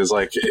perfect. It's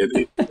like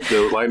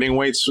the lightning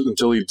waits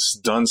until he's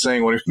done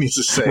saying what he needs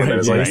to say.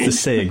 Right, he has to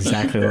say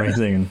exactly the right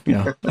thing.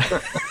 Yeah.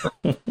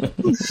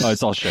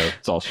 It's all show.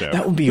 It's all show.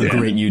 That would be a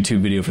great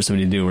YouTube video for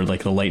somebody to do, where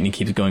like the lightning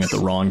keeps going at the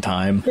wrong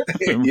time.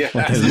 Yeah,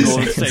 like,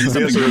 saying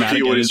something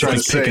dramatic, what he's trying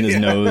to picking his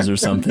nose or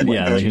something.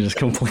 Yeah, like he just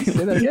completely.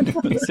 Say that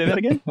again. Say that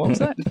again. What was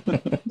that?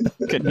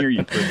 Couldn't hear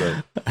you through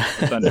the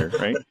thunder,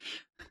 right?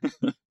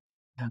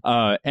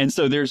 And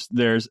so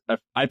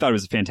I thought it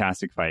was a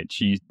fantastic fight.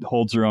 She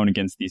holds her own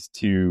against these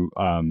two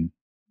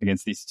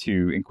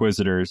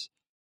Inquisitors.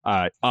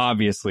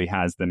 Obviously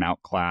has them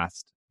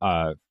outclassed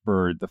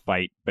for the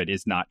fight, but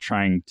is not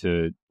trying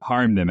to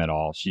harm them at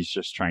all. She's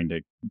just trying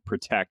to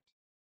protect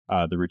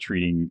the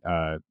retreating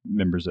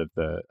members of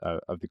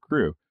the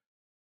crew.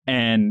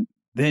 And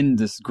then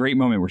this great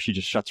moment where she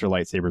just shuts her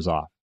lightsabers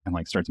off and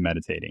like starts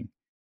meditating,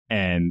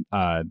 and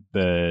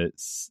the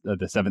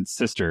seventh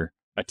sister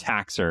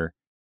attacks her,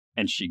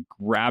 and she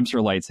grabs her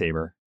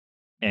lightsaber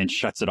and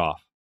shuts it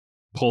off,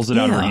 pulls it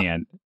out of her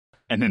hand,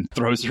 and then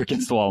throws her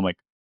against the wall. I'm like,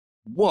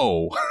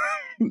 whoa.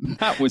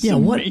 That was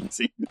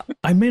amazing.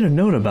 I made a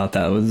note about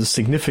that, with the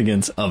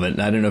significance of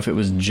it. I don't know if it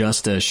was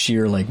just a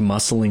sheer like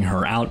muscling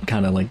her out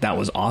kind of like that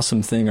was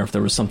awesome thing, or if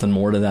there was something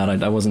more to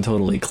that. I wasn't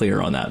totally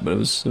clear on that, but it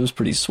was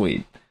pretty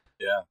sweet.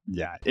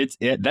 Yeah,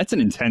 that's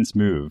an intense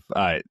move.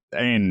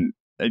 And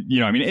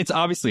it's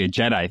obviously a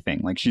Jedi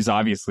thing. Like, she's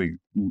obviously,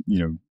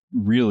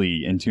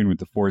 really in tune with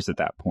the Force at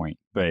that point.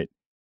 But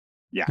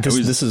yeah,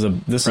 this is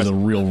a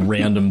real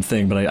random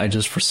thing. But I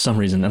just, for some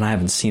reason, and I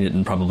haven't seen it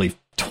in probably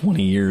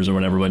 20 years or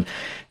whatever, but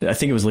I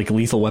think it was like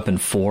Lethal Weapon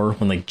 4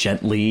 when like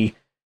Jet Li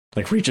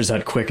like reaches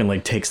out quick and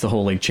like takes the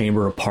whole like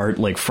chamber apart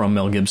like from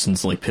Mel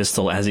Gibson's like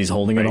pistol as he's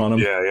holding it on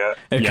him.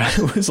 It kind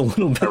of was a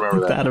little bit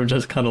like that. I'm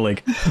just kind of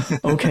like,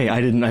 okay,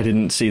 I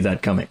didn't see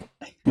that coming.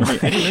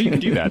 Right. I didn't know you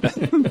could do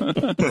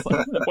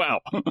that. Wow.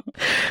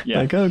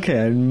 Yeah. Like,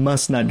 okay, I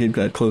must not get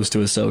that close to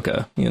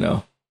Ahsoka,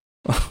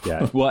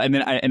 Yeah. Well, and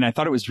then I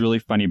thought it was really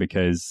funny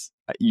because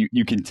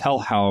you can tell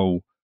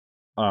how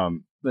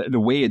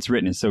the way it's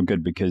written is so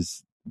good,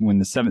 because when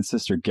the seventh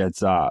sister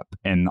gets up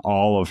and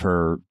all of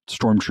her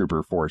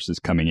stormtrooper force is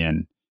coming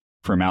in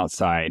from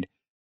outside,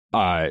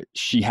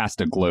 she has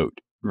to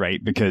gloat,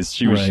 right? Because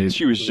she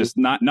was just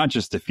not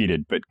just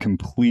defeated, but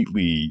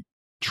completely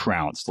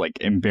trounced, like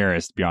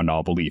embarrassed beyond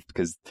all belief,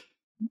 because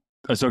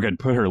Ahsoka had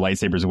put her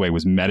lightsabers away,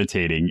 was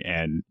meditating,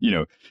 and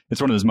it's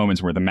one of those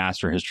moments where the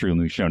master has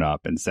truly shown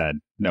up and said,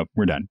 "No,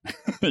 we're done.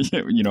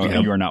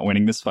 You are not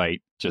winning this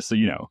fight, just so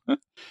you know."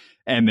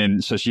 And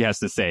then so she has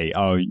to say,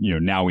 "Oh,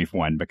 now we've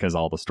won because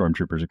all the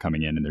stormtroopers are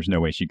coming in, and there's no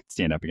way she could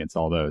stand up against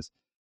all those."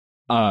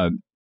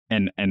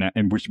 And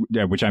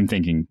which I'm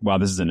thinking, wow,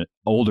 this is an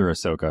older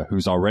Ahsoka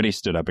who's already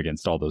stood up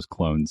against all those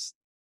clones,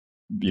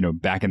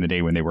 back in the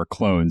day when they were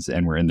clones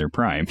and were in their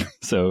prime.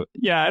 So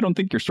yeah, I don't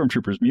think your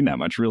stormtroopers mean that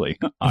much, really,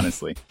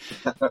 honestly.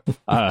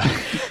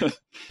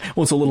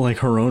 Well, it's a little like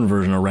her own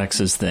version of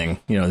Rex's thing.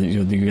 You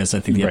guys, I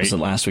think the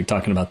episode last week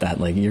talking about that,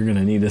 like, you're going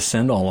to need to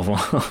send all of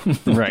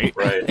them. Right.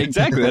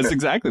 Exactly. That's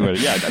exactly what it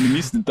is. Yeah. I mean,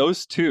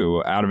 those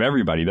two, out of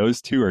everybody, those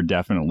two are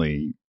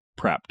definitely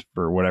prepped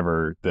for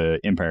whatever the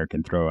Empire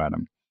can throw at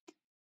them.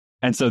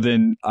 And so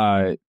then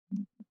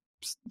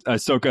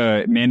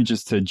Ahsoka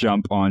manages to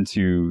jump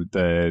onto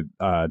the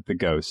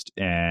ghost,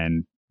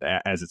 and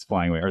as it's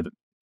flying away,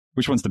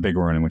 which one's the big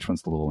one and which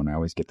one's the little one? I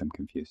always get them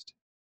confused.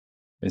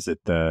 Is it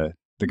the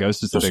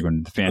ghost is the big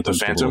one? The Phantom's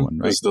the little one,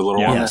 right? Is the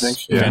little one, yes. I think.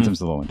 The Phantom's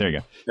the little one. There you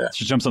go. Yeah.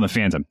 She jumps on the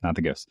Phantom, not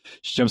the ghost.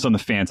 She jumps on the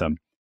Phantom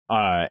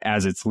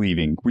as it's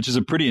leaving, which is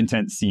a pretty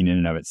intense scene in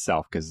and of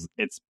itself, because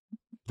it's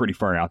pretty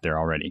far out there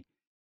already.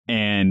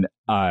 And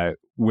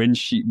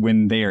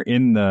when they are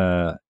in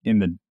the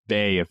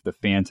bay of the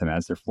Phantom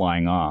as they're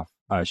flying off,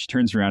 she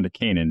turns around to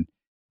Kanan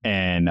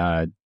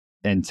and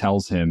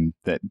tells him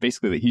that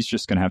basically that he's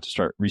just going to have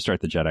to restart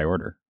the Jedi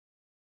Order.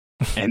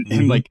 And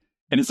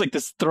it's like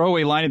this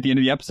throwaway line at the end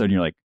of the episode, and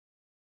you're like,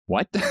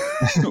 what?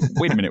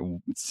 Wait a minute,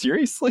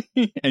 seriously?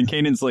 And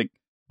Kanan's like,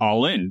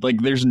 all in.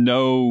 Like, there's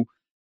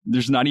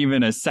not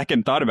even a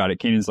second thought about it.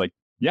 Kanan's like,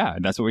 yeah,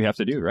 that's what we have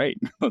to do, right?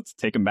 Let's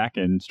take him back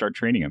and start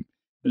training him.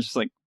 It's just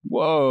like,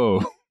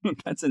 whoa,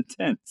 that's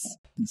intense.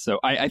 So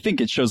I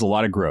think it shows a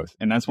lot of growth.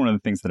 And that's one of the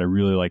things that I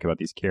really like about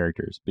these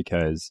characters,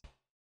 because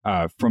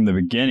from the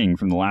beginning,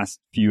 from the last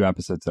few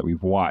episodes that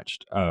we've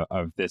watched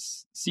of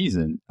this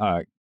season,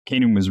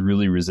 Kanan was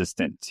really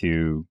resistant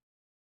to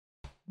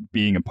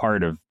being a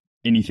part of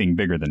anything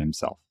bigger than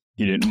himself.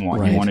 He didn't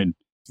want, he wanted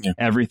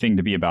everything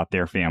to be about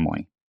their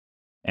family.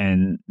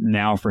 And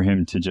now for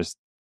him to just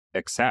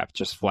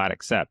flat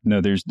accept,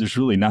 no, there's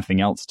really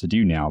nothing else to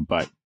do now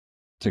but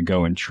to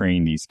go and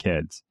train these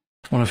kids.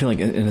 Well, I feel like,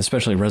 and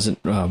especially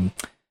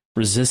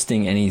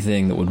resisting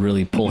anything that would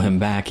really pull him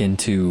back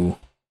into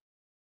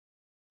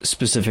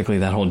specifically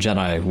that whole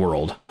Jedi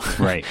world.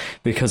 Right.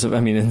 Because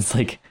it's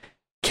like,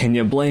 can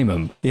you blame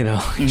him?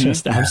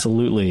 Just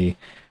absolutely,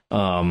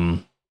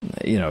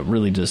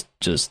 really just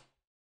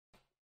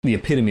the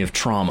epitome of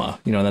trauma.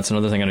 That's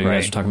another thing I know you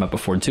guys were talking about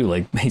before too.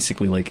 Like,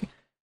 basically like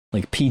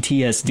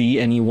PTSD,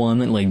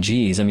 anyone, like,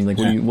 geez,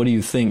 what do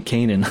you think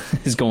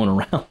Kanan is going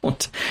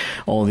around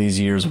all these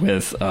years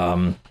with?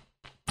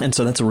 And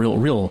so that's a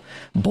real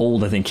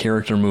bold, I think,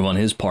 character move on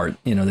his part,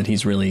 that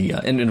he's really,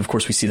 and of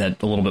course we see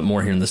that a little bit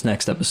more here in this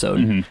next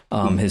episode,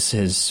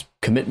 his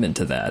commitment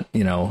to that,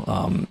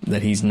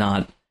 that he's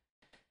not,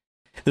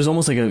 there's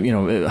almost like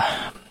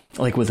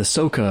like with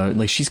Ahsoka,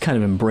 like, she's kind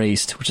of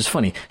embraced, which is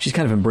funny, she's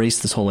kind of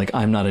embraced this whole, like,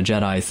 I'm not a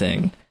Jedi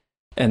thing.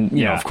 And,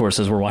 you know, of course,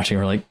 as we're watching,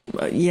 we're like,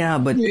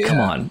 come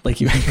on,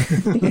 like, you,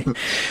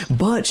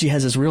 but she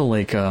has this real,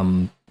 like,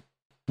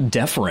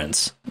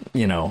 deference,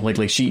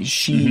 like she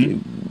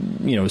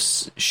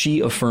she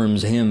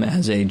affirms him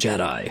as a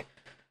Jedi,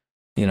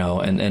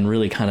 and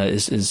really kind of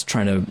is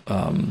trying to,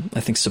 I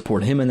think,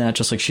 support him in that,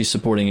 just like she's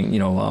supporting,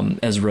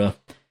 Ezra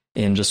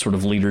in just sort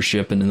of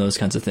leadership and in those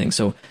kinds of things.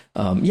 So,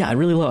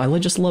 I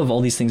just love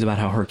all these things about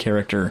how her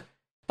character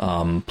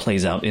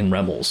plays out in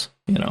Rebels,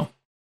 you know?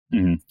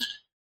 Mm-hmm.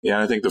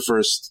 Yeah, I think the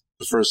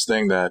first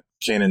thing that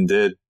Kanan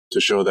did to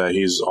show that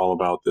he's all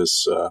about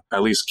this,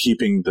 at least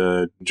keeping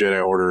the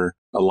Jedi Order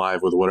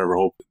alive with whatever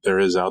hope there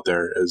is out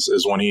there,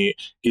 is when he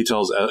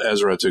tells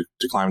Ezra to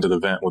climb to the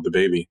vent with the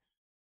baby,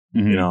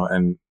 you know,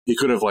 and he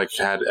could have like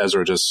had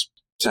Ezra just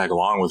tag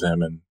along with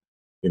him and,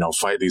 you know,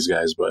 fight these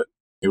guys, but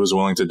he was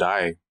willing to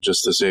die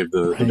just to save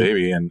the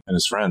baby and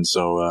his friends.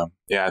 So,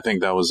 I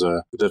think that was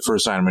the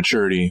first sign of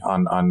maturity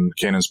on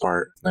Kanan's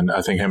part. And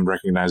I think him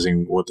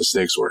recognizing what the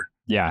stakes were.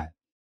 Yeah.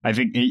 I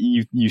think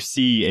you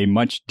see a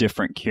much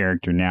different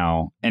character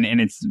now. And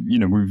it's, you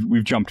know,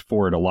 we've jumped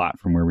forward a lot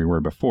from where we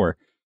were before,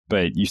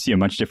 but you see a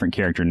much different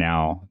character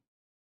now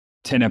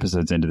 10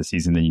 episodes into the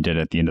season than you did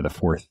at the end of the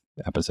 4th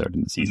episode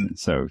in the season.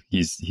 So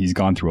he's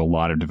gone through a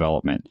lot of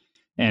development.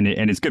 And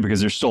it's good because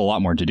there's still a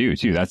lot more to do,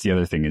 too. That's the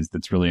other thing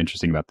that's really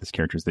interesting about this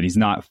character is that he's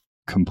not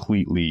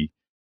completely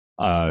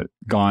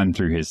gone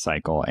through his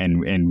cycle.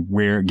 And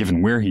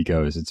given where he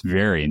goes, it's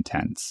very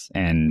intense.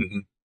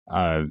 And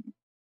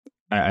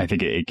I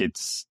think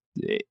it's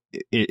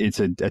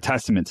a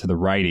testament to the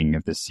writing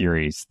of this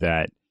series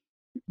that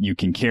you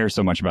can care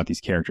so much about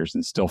these characters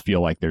and still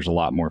feel like there's a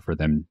lot more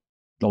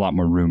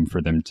room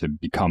for them to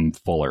become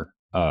fuller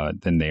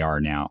than they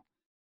are now.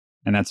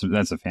 And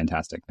that's a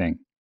fantastic thing.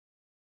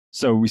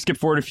 So we skip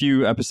forward a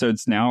few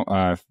episodes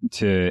now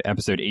to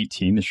episode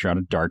 18, The Shroud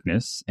of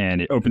Darkness,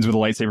 and it opens with a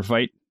lightsaber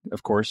fight,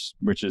 of course,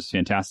 which is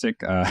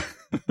fantastic.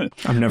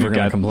 I'm never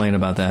going to complain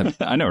about that.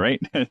 I know,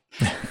 right?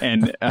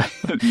 And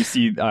you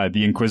see the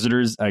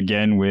Inquisitors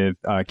again with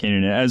Kanan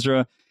and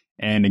Ezra,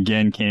 and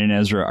again, Kanan and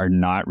Ezra are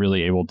not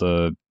really able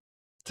to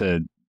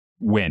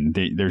win.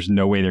 There's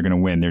no way they're going to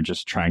win. They're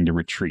just trying to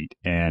retreat,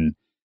 and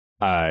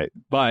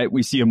but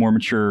we see a more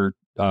mature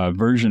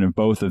version of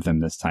both of them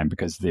this time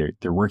because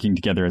they're working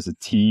together as a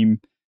team.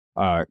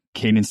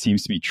 Kanan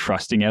seems to be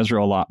trusting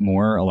Ezra a lot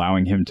more,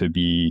 allowing him to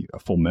be a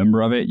full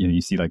member of it. You know,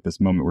 you see like this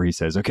moment where he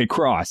says, "Okay,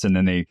 cross," and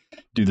then they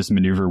do this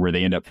maneuver where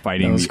they end up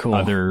fighting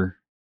the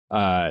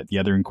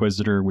other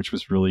Inquisitor, which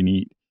was really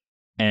neat.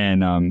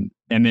 And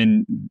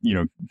then, you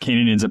know,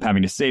 Kanan ends up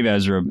having to save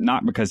Ezra,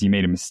 not because he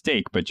made a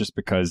mistake, but just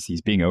because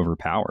he's being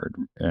overpowered.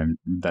 And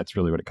that's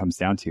really what it comes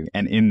down to.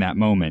 And in that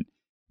moment,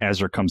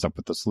 Ezra comes up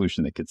with the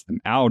solution that gets them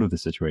out of the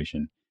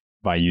situation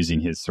by using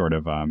his sort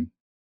of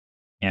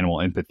animal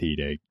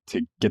empathy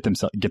to get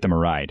them a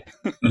ride.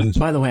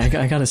 By the way,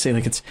 I gotta say,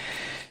 like,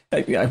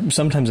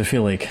 sometimes I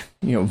feel like,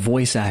 you know,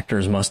 voice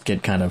actors must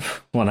get kind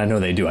of, well, I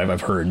know they do.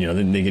 I've heard, you know,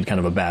 they get kind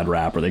of a bad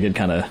rap, or they get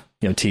kind of,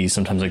 you know, teased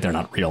sometimes like they're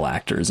not real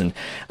actors. And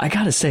I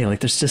gotta say,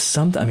 like, there's just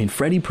something. I mean,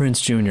 Freddie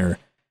Prinze Jr.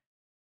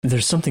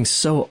 There's something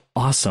so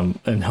awesome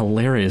and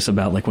hilarious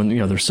about, like, when, you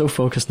know, they're so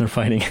focused and they're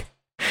fighting.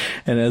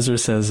 And Ezra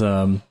says,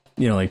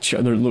 you know,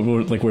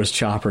 like where's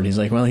Chopper? And he's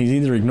like, well, he's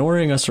either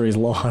ignoring us or he's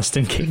lost.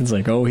 And Kane's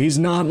like, oh, he's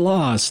not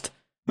lost.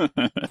 You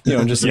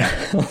know, just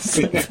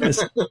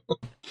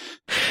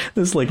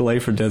this like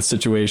life or death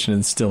situation,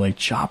 and still like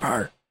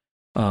Chopper.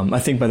 I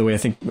think, by the way,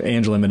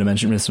 Angela might have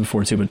mentioned this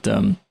before too, but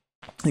I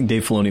think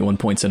Dave Filoni at one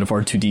point said if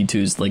R2-D2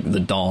 is like the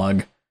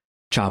dog,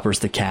 Chopper's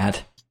the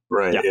cat.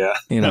 Right. Yeah.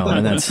 You know,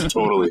 and that's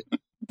totally.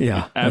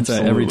 Yeah. That's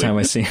every time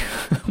I see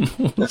him,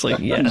 it's like,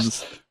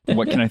 yes.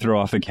 What can I throw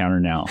off the counter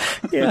now?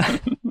 Yeah.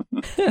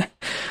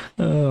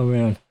 Oh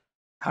man.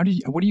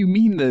 What do you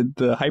mean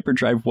the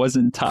hyperdrive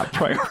wasn't top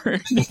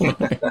priority?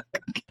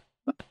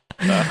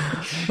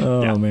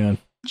 Man.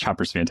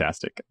 Chopper's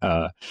fantastic.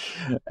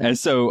 And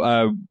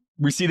so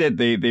we see that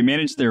they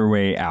managed their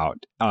way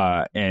out.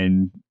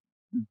 And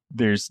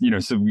there's, you know,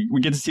 so we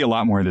get to see a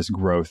lot more of this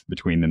growth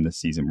between them this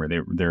season, where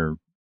they're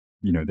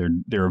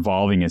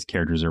evolving as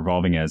characters, they're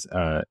evolving as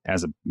a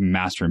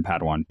master and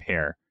Padawan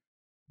pair.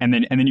 And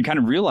then you kind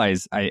of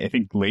realize, I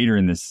think later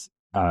in this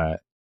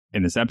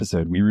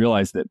episode, we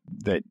realize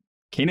that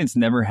Kanan's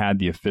never had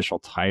the official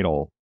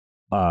title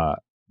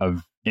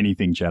of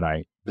anything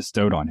Jedi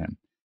bestowed on him.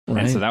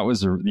 Right. And so that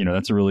was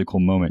that's a really cool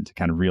moment to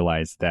kind of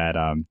realize that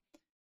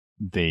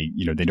they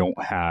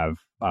don't have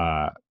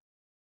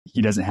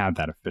he doesn't have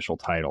that official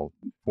title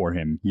for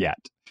him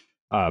yet,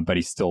 but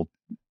he's still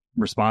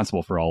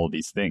responsible for all of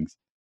these things.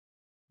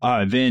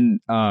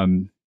 Then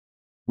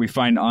we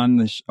find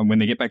when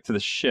they get back to the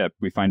ship,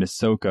 we find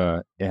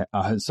Ahsoka.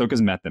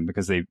 Ahsoka's met them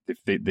because they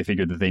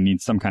figured that they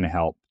need some kind of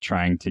help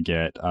trying to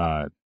get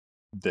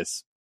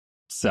this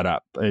set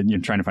up,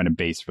 trying to find a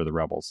base for the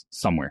rebels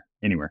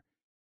anywhere.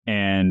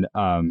 And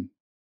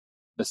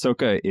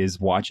Ahsoka is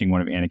watching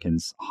one of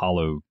Anakin's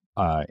holo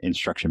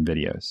instruction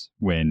videos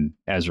when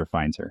Ezra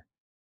finds her.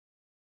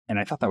 And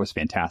I thought that was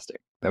fantastic.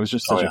 That was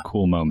just such a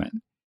cool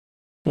moment.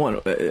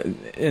 Well,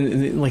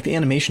 and like the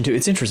animation too,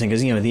 it's interesting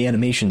because, you know, the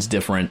animation's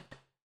different,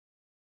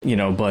 you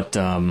know, but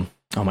oh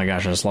my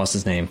gosh, I just lost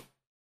his name.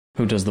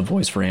 Who does the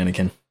voice for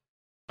Anakin?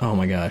 Oh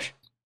my gosh.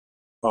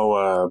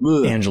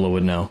 Angela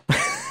would know.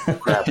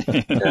 Crap.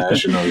 Yeah, I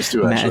should know this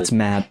too, actually. It's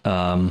Matt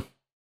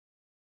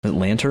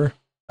Lanter.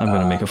 I'm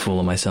going to make a fool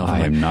of myself. I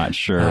am not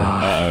sure.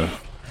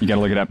 You got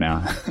to look it up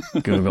now.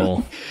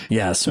 Google.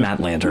 Yes, Matt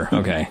Lanter.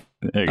 Okay.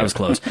 I was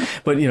close.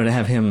 But, to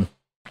have him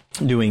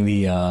doing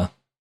the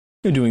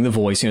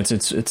voice,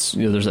 it's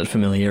there's that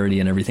familiarity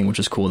and everything, which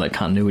is cool, that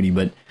continuity.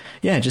 But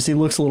yeah, just he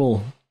looks a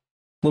little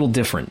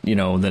different,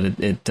 that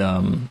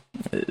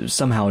it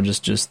somehow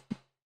just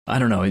I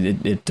don't know,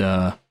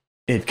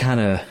 it kind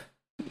of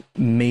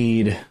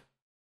made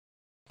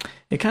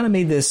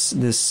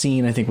this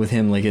scene, I think, with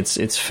him, like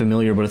it's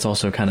familiar, but it's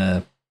also kind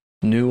of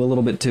new a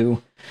little bit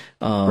too.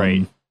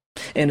 Right.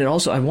 And it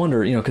also, I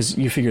wonder, because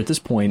you figure at this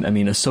point, I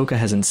mean, Ahsoka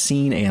hasn't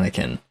seen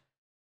Anakin,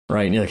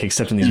 right? Like,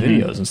 except in these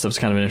videos and stuff. It's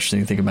kind of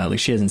interesting to think about. Like,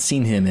 she hasn't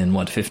seen him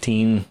in,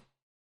 15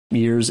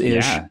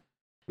 years-ish? Yeah,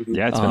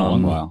 it's been a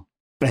long while.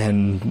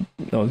 And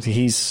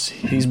he's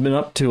been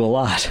up to a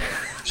lot.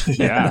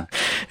 Yeah.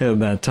 In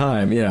that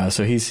time. Yeah,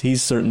 so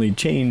he's certainly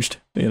changed,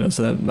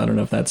 so that, I don't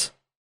know if that's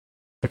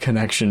a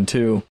connection,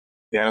 too.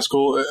 Yeah, it's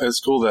cool. It's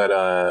cool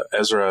that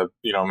Ezra,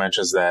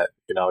 mentions that,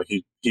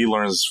 he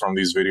learns from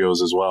these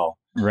videos as well.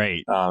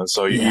 Right.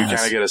 So you kind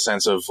of get a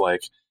sense of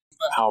like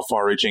how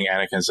far-reaching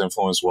Anakin's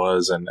influence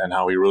was, and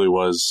how he really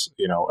was,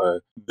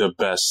 the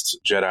best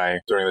Jedi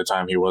during the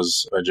time he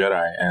was a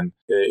Jedi. And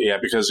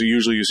because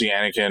usually you see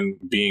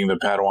Anakin being the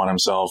Padawan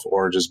himself,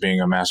 or just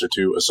being a master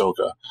to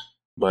Ahsoka,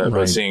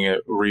 but seeing it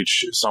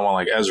reach someone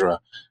like Ezra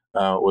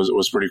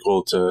was pretty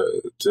cool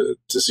to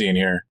see and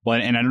hear.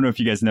 Well, and I don't know if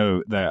you guys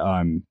know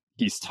that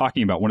he's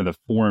talking about one of the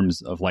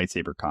forms of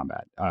lightsaber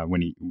combat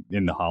when he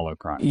in the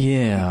holocron.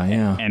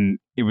 Yeah. And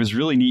it was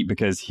really neat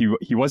because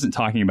he wasn't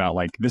talking about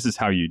like, this is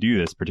how you do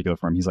this particular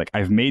form. He's like,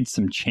 I've made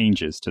some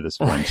changes to this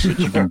form so that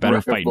you can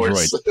better fight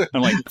droids.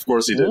 I'm like, of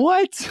course he did.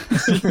 What?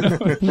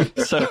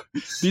 So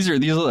these are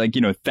like,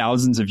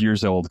 thousands of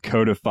years old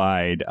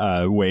codified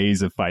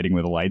ways of fighting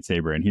with a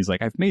lightsaber. And he's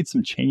like, I've made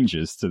some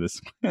changes to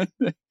this.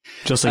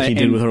 Just like he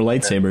did with her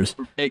lightsabers.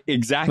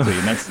 Exactly.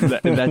 And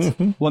that's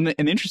well, and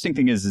the interesting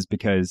thing is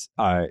because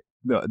when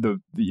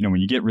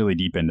you get really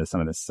deep into some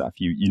of this stuff,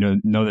 you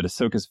know that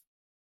Ahsoka's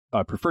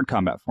preferred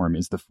combat form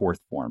is the fourth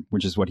form,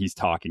 which is what he's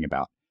talking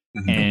about.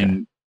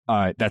 And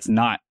that's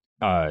not,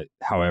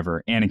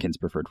 however, Anakin's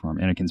preferred form.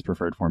 Anakin's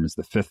preferred form is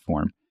the fifth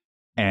form.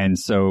 And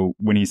so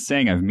when he's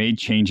saying, I've made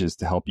changes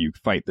to help you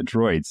fight the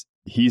droids,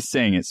 he's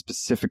saying it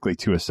specifically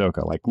to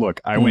Ahsoka. Like, look,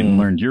 I went and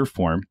learned your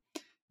form,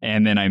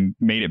 and then I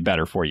made it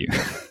better for you.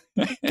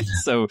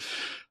 So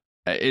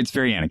it's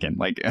very Anakin,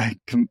 like,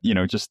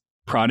 just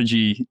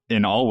prodigy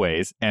in all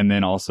ways. And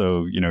then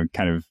also,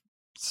 kind of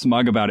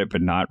smug about it,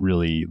 but not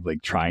really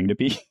like trying to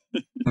be.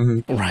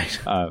 Right.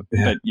 But,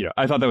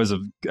 I thought that was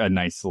a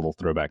nice little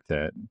throwback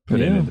to put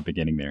in at the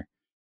beginning there.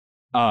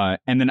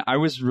 And then I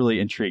was really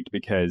intrigued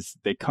because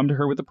they come to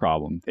her with a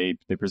problem. They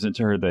present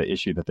to her the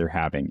issue that they're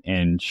having.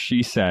 And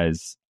she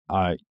says,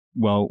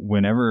 well,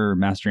 whenever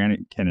Master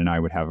Anakin and I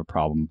would have a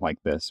problem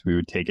like this, we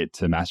would take it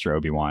to Master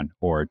Obi-Wan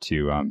or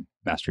to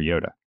Master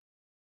Yoda.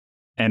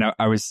 And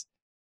I was,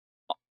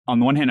 on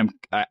the one hand,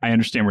 I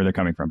understand where they're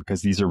coming from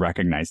because these are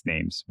recognized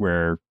names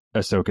where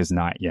Ahsoka's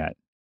not yet.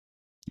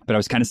 But I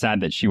was kind of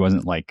sad that she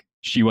wasn't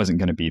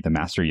going to be the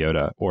Master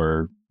Yoda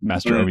or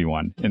Master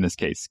Obi-Wan in this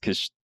case,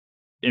 because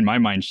in my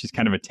mind, she's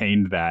kind of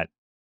attained that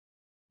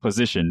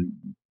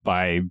position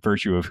by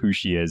virtue of who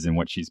she is and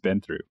what she's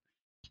been through.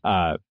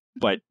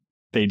 But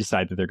they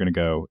decide that they're going to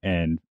go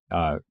and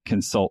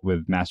consult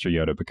with Master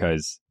Yoda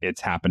because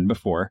it's happened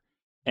before.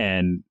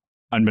 And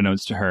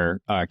unbeknownst to her,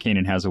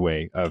 Kanan has a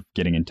way of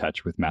getting in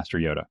touch with Master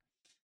Yoda.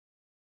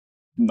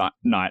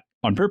 Not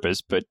on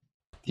purpose, but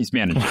he's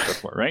managed it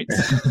before, right?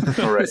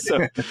 All right.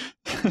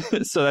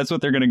 So that's what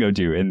they're going to go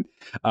do. And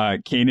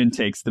Kanan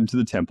takes them to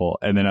the temple.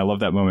 And then I love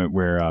that moment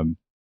where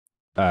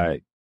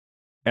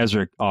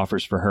Ezra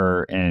offers for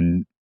her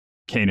and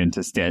Kanan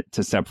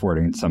to step forward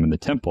and summon the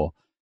temple.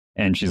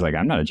 And she's like,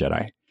 I'm not a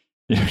Jedi.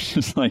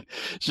 She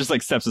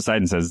just steps aside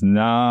and says,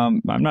 no,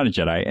 I'm not a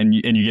Jedi. And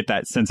you get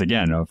that sense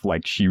again of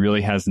like, she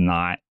really has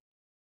not,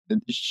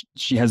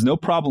 she has no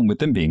problem with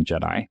them being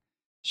Jedi.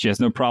 She has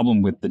no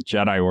problem with the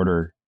Jedi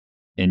Order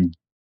in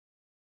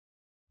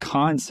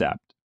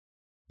concept,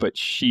 but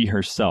she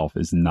herself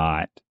is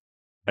not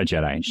a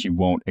Jedi and she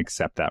won't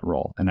accept that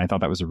role. And I thought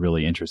that was a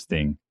really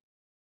interesting,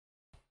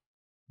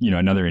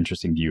 another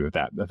interesting view of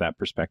that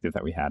perspective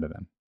that we had of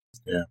them.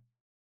 Yeah.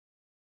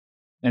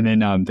 And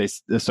then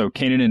so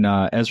Kanan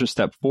and Ezra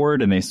step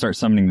forward and they start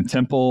summoning the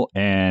temple,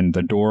 and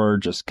the door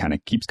just kind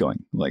of keeps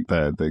going. Like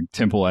the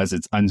temple, as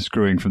it's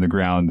unscrewing from the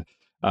ground,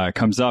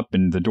 comes up,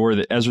 and the door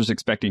that Ezra's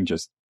expecting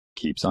just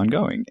keeps on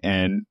going.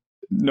 And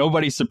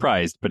nobody's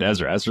surprised, but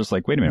Ezra's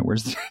like, wait a minute,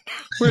 where's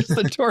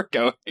the door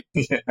going?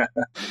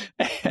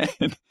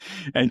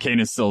 And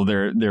Kanan's still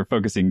there. They're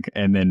focusing,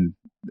 and then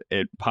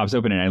it pops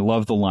open. And I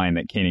love the line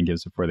that Kanan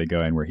gives before they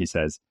go in, where he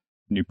says,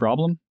 "New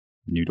problem,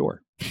 new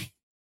door."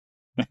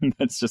 And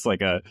that's just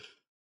like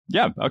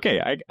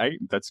okay, I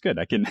that's good.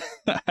 I can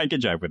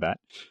jive with that.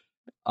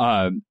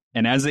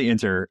 And as they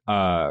enter,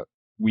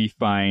 we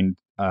find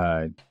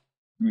out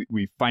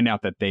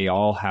that they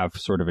all have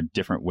sort of a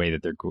different way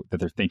that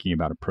they're thinking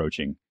about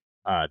approaching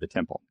the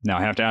temple. Now,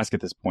 I have to ask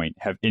at this point: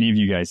 have either of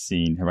you guys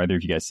seen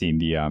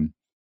the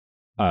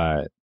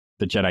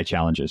Jedi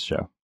Challenges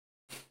show?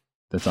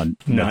 That's on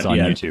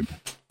YouTube.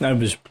 I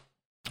was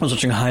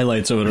watching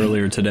highlights of it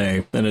earlier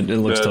today, and it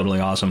looks totally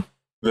awesome.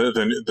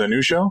 The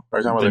new show? Are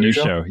you talking about the new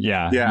show?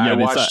 Yeah. I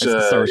watched.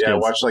 I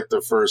watched like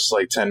the first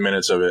 10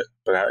 minutes of it,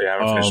 but I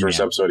haven't finished the first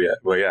episode yet.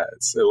 But yeah,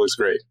 it looks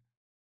great.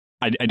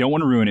 I don't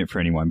want to ruin it for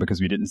anyone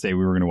because we didn't say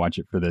we were going to watch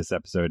it for this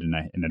episode, and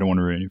I don't want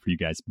to ruin it for you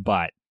guys.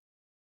 But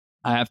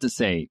I have to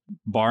say,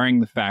 barring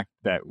the fact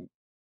that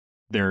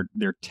they're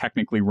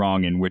technically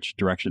wrong in which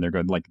direction they're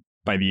going, like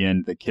by the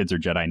end, the kids are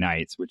Jedi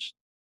Knights, which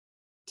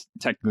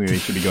technically they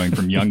should be going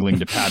from youngling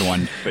to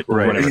Padawan, but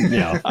whatever.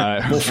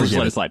 Yeah, we'll just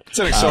let it slide. It's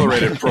an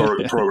accelerated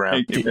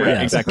program.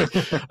 Yeah, exactly.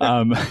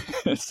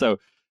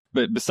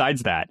 But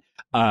besides that,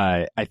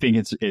 I think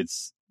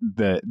it's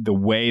the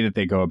way that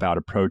they go about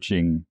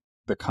approaching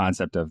the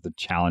concept of the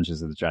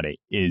challenges of the Jedi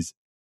is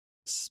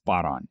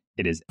spot on.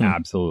 It is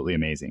absolutely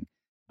amazing.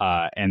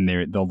 And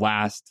the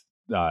last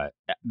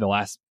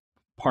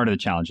part of the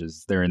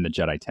challenges, they're in the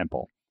Jedi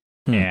Temple,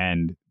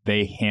 and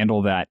they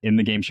handle that in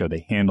the game show.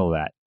 They handle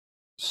that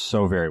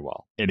so very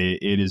well. It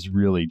is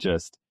really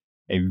just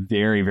a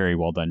very, very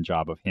well done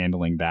job of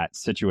handling that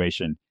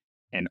situation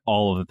and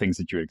all of the things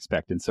that you would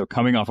expect. And so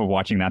coming off of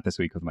watching that this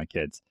week with my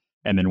kids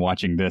and then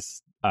watching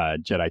this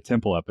Jedi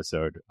Temple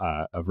episode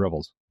of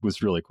Rebels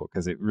was really cool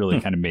because it really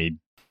kind of made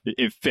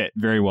it fit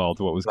very well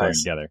to what was going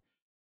together.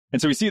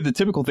 And so we see the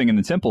typical thing in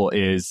the temple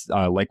is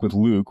like with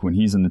Luke when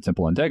he's in the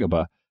temple on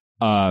Dagobah,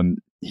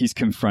 he's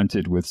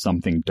confronted with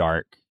something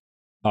dark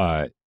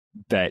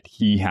that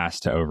he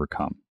has to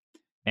overcome.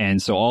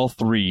 And so all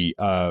three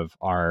of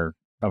our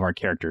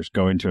characters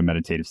go into a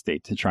meditative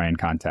state to try and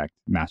contact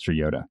Master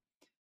Yoda.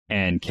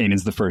 And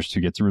Kanan's the first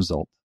who gets a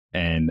result,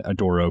 and a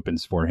door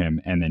opens for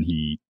him, and then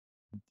he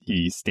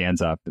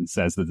stands up and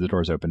says that the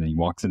door's open, and he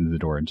walks into the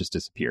door and just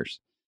disappears.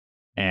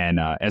 And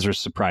Ezra's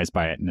surprised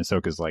by it, and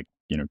Ahsoka's like,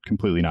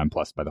 completely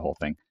nonplussed by the whole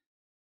thing.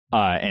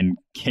 And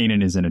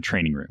Kanan is in a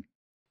training room.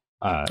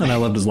 And I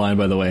loved his line,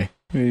 by the way.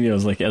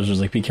 Ezra's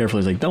like, be careful.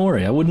 He's like, don't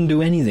worry, I wouldn't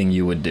do anything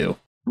you would do.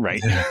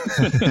 Right.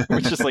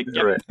 Which is like,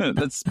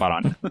 that's spot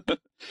on.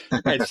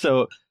 Right.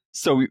 So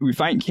we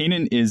find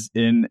Kanan is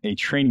in a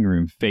training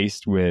room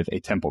faced with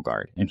a temple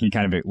guard, and he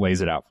kind of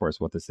lays it out for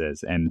us what this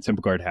is. And the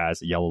temple guard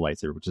has a yellow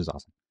lightsaber, which is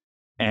awesome.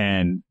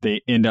 And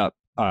they end up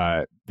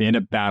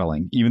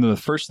battling, even though the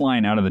first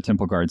line out of the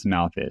temple guard's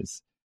mouth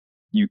is,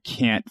 "You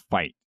can't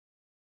fight.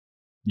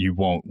 You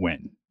won't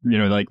win."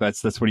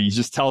 That's what he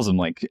just tells them,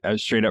 like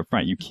straight up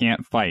front. You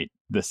can't fight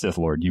the Sith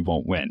Lord. You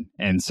won't win.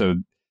 And so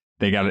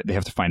they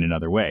have to find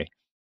another way,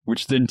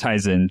 which then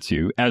ties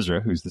into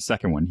Ezra, who's the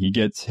second one. He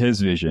gets his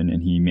vision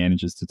and he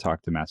manages to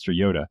talk to Master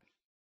Yoda,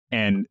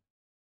 and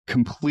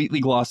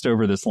completely glossed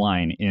over this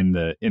line in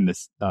the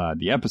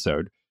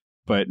episode.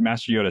 But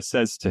Master Yoda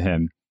says to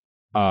him,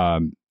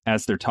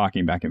 as they're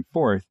talking back and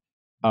forth,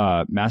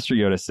 Master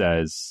Yoda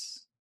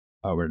says,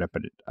 where did I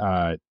put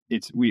it?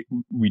 It's we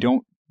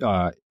don't.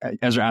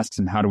 Ezra asks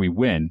him, "How do we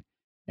win?"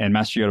 And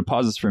Master Yoda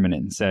pauses for a minute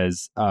and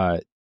says,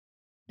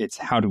 "It's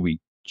how do we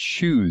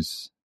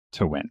choose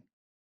to win?"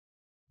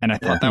 And I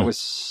thought that was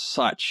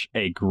such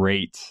a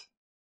great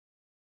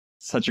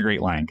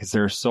line, because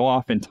there are so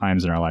often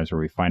times in our lives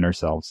where we find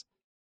ourselves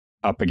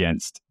up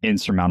against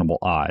insurmountable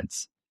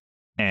odds,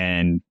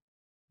 and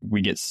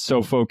we get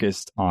so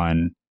focused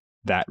on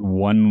that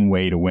one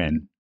way to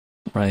win,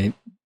 right,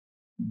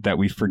 that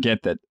we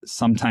forget that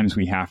sometimes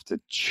we have to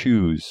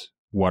choose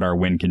what our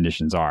win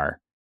conditions are,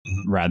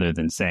 rather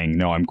than saying,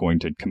 "No, I'm going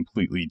to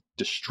completely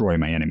destroy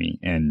my enemy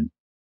and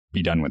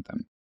be done with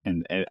them."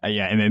 And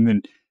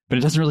but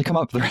it doesn't really come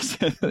up the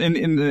rest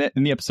in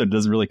the episode. It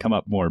doesn't really come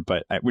up more,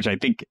 but which I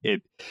think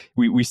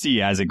we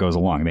see as it goes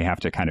along. They have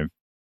to kind of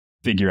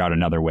figure out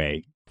another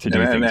way to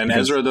do things. And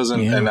Ezra doesn't,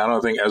 and I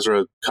don't think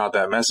Ezra caught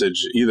that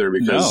message either,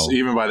 because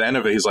even by the end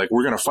of it, he's like,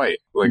 "We're going to fight.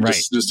 Like,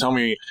 just tell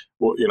me,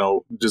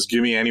 just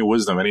give me any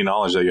wisdom, any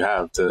knowledge that you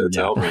have to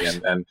help me."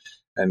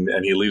 And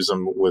he leaves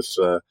them with,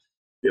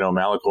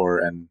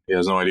 Malachor, and he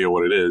has no idea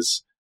what it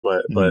is,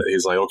 but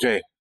he's like,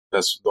 "Okay,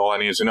 that's all I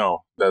need to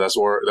know. That's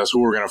who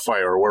we're going to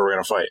fight, or where we're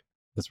going to fight."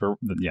 That's what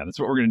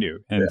we're going to do.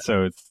 And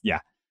so it's,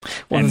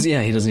 Well,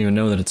 he doesn't even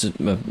know that it's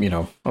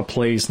a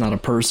place, not a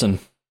person.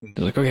 He's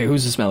like, "Okay,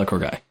 who's this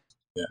Malachor guy?"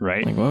 Yeah.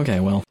 Right. Like, well, okay,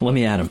 well, let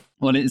me add him.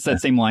 Well, it's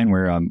that same line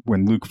where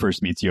when Luke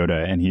first meets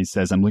Yoda and he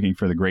says, "I'm looking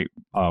for the great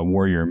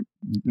warrior,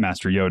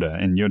 Master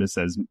Yoda," and Yoda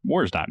says,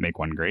 "Wars not make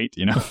one great,"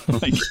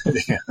 like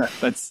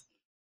that's.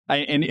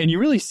 And you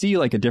really see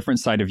like a different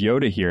side of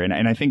Yoda here.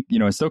 And I think,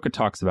 Ahsoka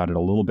talks about it a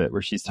little bit,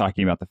 where she's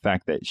talking about the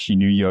fact that she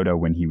knew Yoda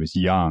when he was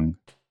young,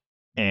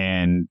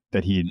 and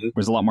that he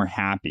was a lot more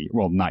happy.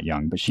 Well, not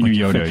young, but she knew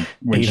Yoda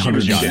when she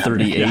was young.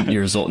 38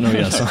 years old. No,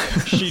 yes.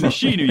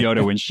 She knew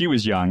Yoda when she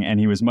was young, and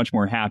he was much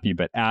more happy.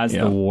 But as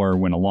the war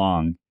went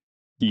along,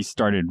 he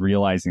started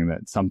realizing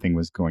that something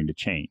was going to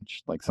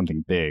change, like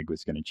something big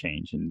was going to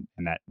change, and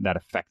that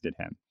affected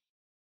him.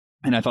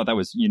 And I thought that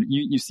was,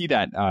 you see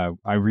that,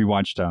 I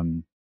rewatched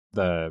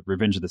the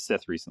Revenge of the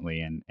Sith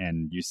recently,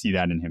 and you see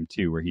that in him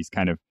too, where he's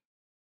kind of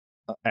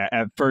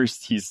at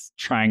first he's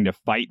trying to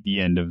fight the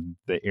end of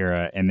the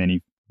era, and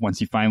then once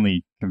he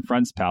finally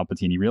confronts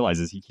Palpatine, he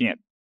realizes he can't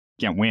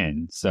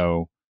win,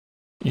 so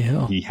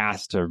he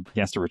has to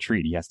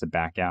retreat, he has to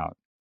back out,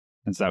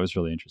 and so that was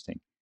really interesting.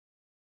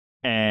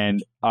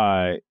 And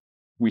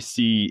we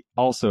see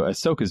also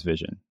Ahsoka's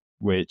vision,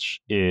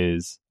 which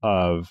is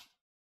of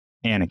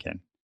Anakin.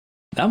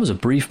 That was a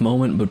brief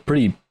moment, but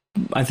pretty.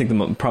 I think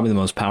probably the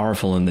most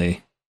powerful in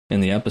the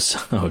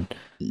episode.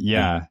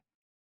 Yeah.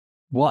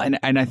 Well, and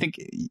I think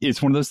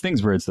it's one of those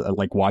things where it's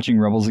like watching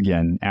Rebels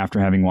again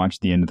after having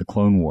watched the end of the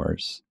Clone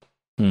Wars.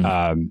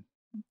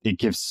 It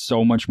gives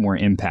so much more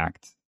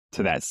impact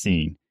to that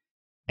scene,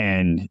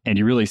 and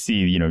you really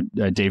see,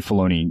 Dave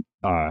Filoni.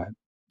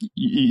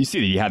 You see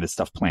that he had this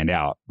stuff planned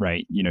out,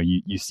 right?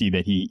 You see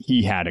that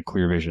he had a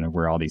clear vision of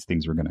where all these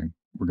things were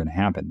gonna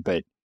happen.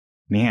 But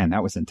man,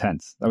 that was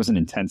intense. That was an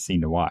intense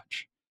scene to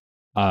watch.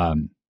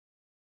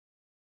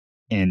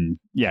 And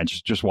yeah,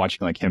 just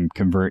watching like him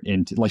convert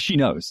into, like, she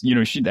knows,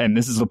 and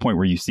this is the point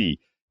where you see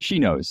she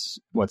knows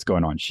what's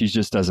going on. She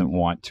just doesn't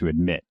want to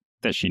admit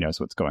that she knows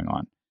what's going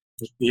on.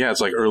 Yeah,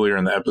 it's like earlier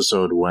in the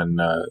episode when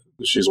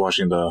she's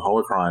watching the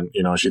holocron,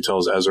 she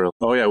tells Ezra,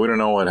 "Oh yeah, we don't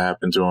know what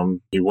happened to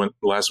him. He went,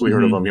 last we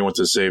heard of him, he went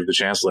to save the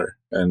Chancellor."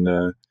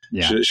 And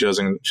she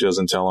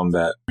doesn't tell him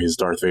that he's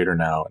Darth Vader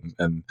now,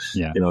 and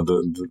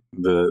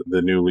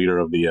the new leader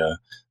of the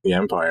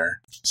Empire.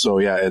 So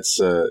yeah,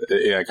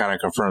 it kind of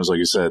confirms, like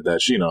you said,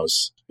 that she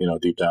knows,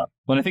 deep down.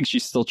 Well, I think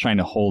she's still trying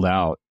to hold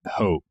out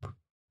hope,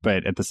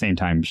 but at the same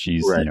time,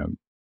 she's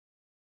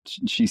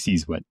she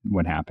sees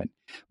what happened.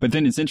 But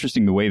then it's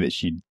interesting the way that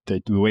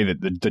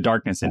the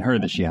darkness in her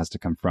that she has to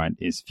confront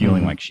is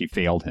feeling like she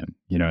failed him,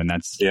 and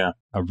that's a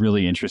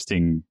really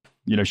interesting,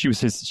 she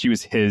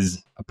was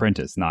his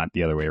apprentice, not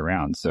the other way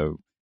around. So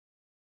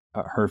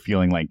her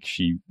feeling like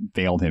she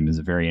failed him is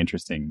a very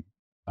interesting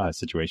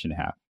situation to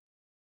have.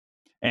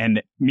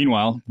 And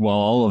meanwhile, while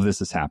all of this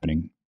is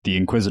happening, the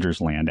Inquisitors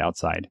land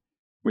outside,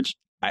 which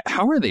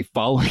how are they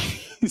following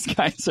these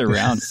guys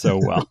around so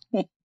well?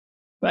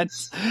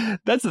 That's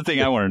the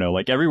thing I want to know.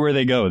 Like, everywhere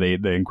they go,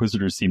 the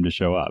Inquisitors seem to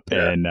show up,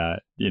 and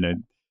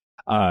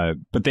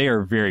but they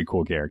are very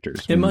cool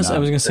characters. I was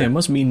going to say, it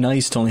must be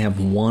nice to only have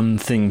one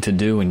thing to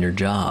do in your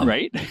job,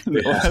 right?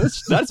 Well,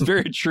 that's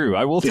very true.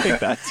 I will take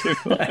that too.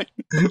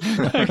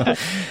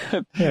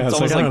 It's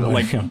almost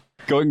like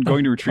going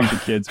to retrieve the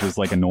kids was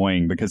like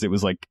annoying because it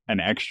was like an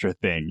extra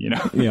thing,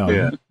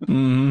 Yeah.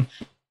 Mm-hmm.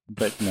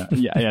 But no,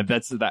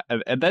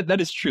 that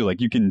is true.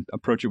 Like, you can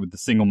approach it with the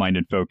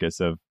single-minded focus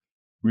of,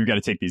 we've got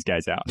to take these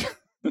guys out.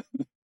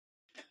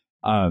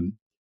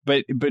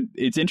 But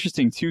it's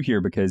interesting too here,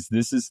 because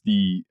this is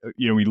we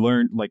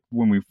learned, like,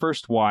 when we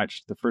first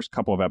watched the first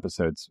couple of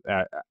episodes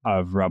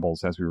of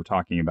Rebels, as we were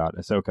talking about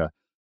Ahsoka,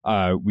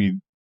 we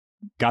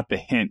got the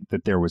hint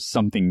that there was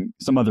some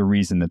other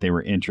reason that they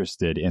were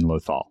interested in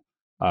Lothal,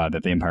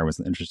 that the Empire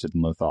was interested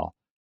in Lothal.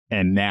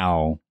 And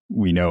now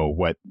we know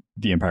what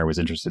the Empire was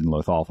interested in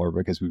Lothal for,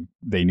 because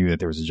they knew that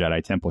there was a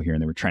Jedi temple here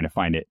and they were trying to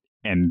find it.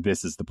 And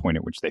this is the point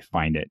at which they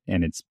find it.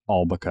 And it's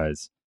all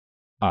because,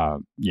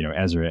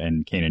 Ezra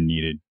and Kanan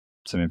needed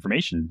some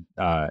information.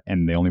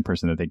 And the only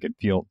person that they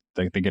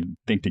could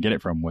think to get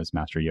it from was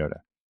Master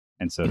Yoda.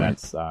 And so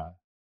that's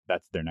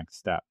their next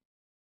step.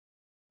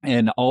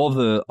 And all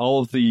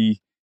of the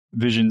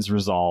visions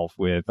resolve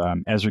with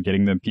Ezra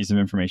getting the piece of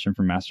information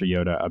from Master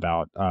Yoda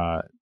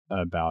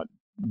about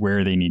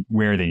where they need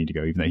to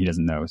go, even though he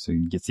doesn't know. So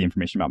he gets the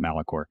information about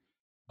Malachor.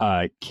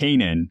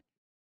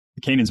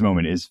 Kanan's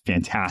moment is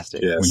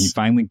fantastic when he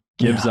finally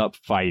gives up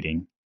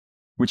fighting,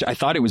 which I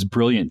thought it was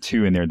brilliant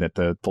too in there, that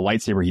the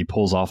lightsaber he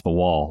pulls off the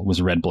wall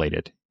was red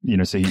bladed,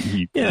 so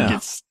he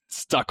gets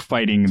stuck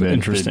fighting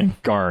the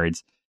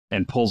guards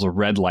and pulls a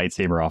red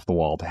lightsaber off the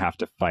wall to have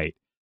to fight.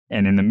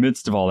 And in the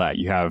midst of all that,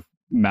 you have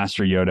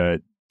Master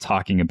Yoda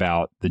talking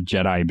about the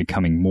Jedi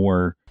becoming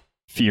more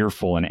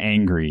fearful and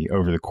angry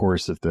over the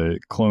course of the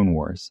Clone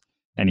Wars.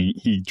 And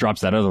he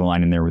drops that other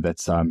line in there where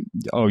that's,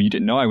 "Oh, you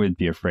didn't know I would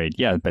be afraid."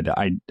 Yeah, but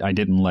I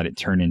didn't let it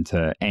turn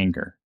into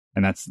anger.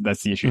 And that's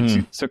the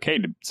issue. It's okay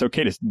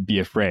to be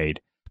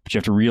afraid, but you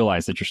have to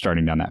realize that you're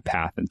starting down that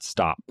path and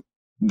stop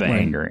the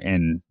anger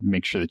and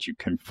make sure that you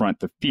confront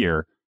the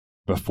fear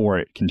before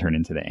it can turn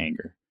into the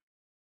anger.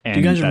 And do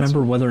you guys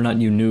remember whether or not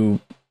you knew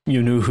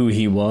who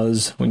he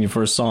was when you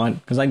first saw it?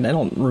 Because I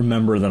don't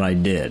remember that I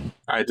did.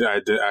 I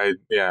did.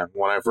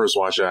 When I first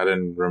watched it, I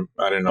didn't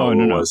know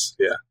who it was.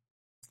 Yeah.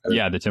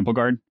 Yeah, the Temple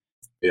Guard.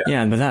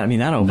 Yeah, but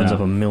that opens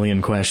up a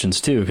million questions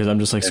too, because I'm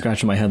just like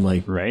scratching my head,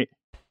 like, right,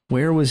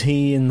 where was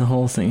he in the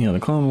whole thing? The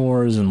Clone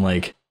Wars, and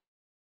like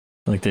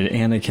did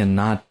Anakin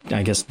not?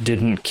 I guess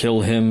didn't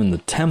kill him in the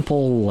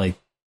temple. Like,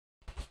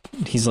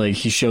 he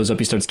shows up,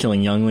 he starts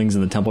killing younglings,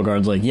 and the Temple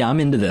Guard's like, "Yeah, I'm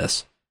into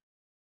this."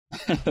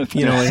 That's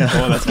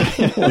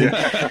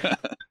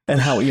and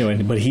how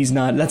but he's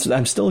not.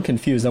 I'm still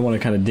confused. I want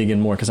to kind of dig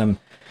in more, because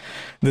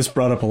this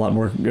brought up a lot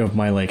more of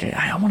my, like,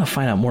 I want to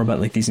find out more about,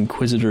 like, these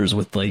Inquisitors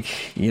with, like,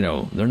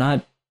 they're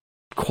not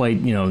quite,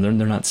 you know, they're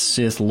not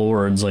Sith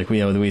lords like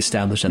we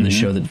established on the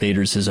show that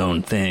Vader's his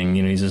own thing,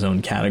 you know, he's his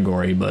own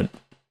category, but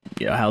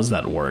you know, how's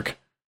that work?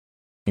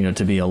 You know,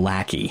 to be a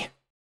lackey.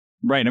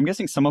 Right. I'm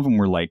guessing some of them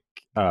were like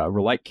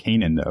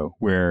Kanan, though,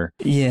 where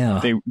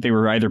they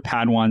were either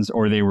Padawans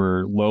or they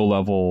were low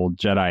level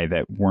Jedi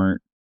that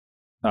weren't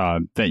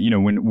that, you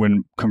know,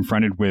 when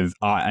confronted with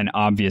an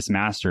obvious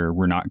master,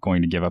 were not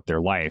going to give up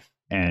their life.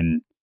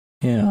 And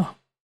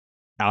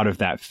out of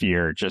that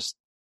fear, just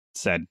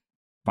said,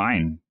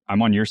 fine,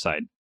 I'm on your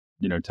side.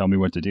 You know, tell me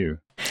what to do.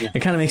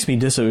 It kind of makes me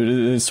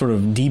it sort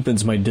of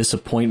deepens my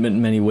disappointment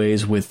in many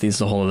ways with this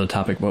whole other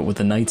topic, but with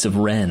the Knights of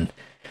Ren.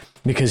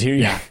 Because here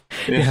you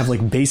have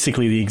like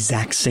basically the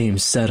exact same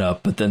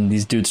setup, but then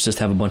these dudes just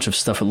have a bunch of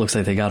stuff it looks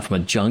like they got from a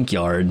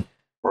junkyard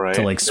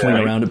to like swing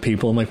around at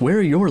people. I'm like, where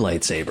are your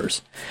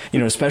lightsabers? You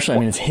know, especially, I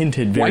mean, it's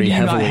hinted very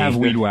heavily. Why do you not have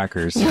weed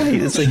whackers? Right.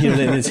 It's like, you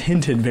know, it's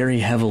hinted very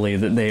heavily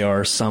that they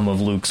are some of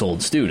Luke's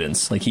old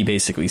students. Like he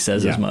basically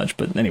says as much.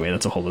 But anyway,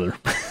 that's a whole other.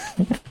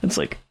 It's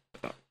like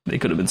they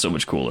could have been so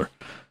much cooler.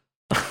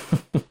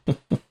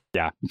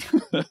 Yeah.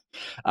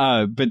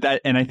 But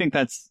that, and I think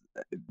that's,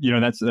 you know,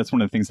 that's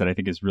one of the things that I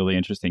think is really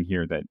interesting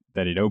here,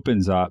 that it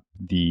opens up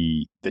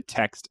the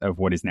text of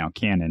what is now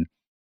canon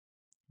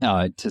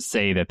to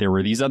say that there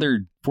were these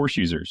other Force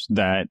users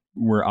that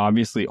were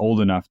obviously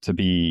old enough to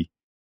be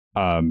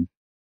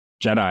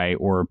Jedi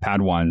or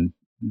Padawan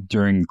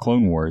during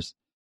Clone Wars,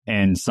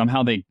 and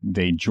somehow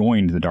they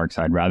joined the dark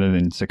side rather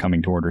than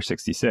succumbing to Order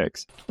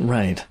 66.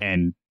 Right.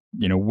 And,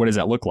 you know, what does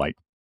that look like?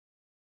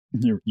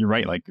 You're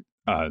right. Like,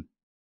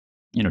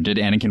 you know, did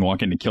Anakin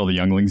walk in to kill the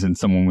younglings and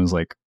someone was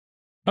like,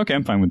 okay,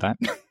 I'm fine with that.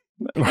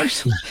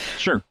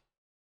 Sure.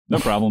 No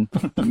problem.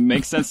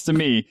 Makes sense to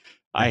me.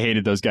 I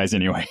hated those guys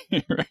anyway.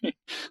 Right?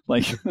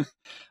 Like,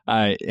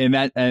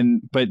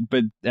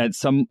 but at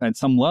some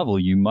level,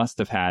 you must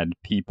have had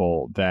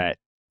people that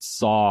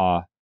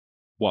saw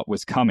what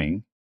was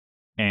coming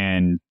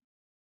and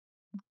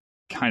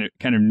kind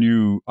of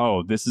knew,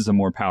 oh, this is a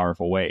more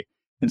powerful way.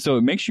 And so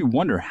it makes you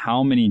wonder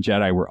how many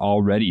Jedi were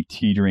already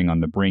teetering on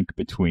the brink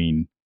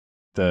between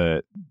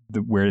the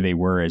where they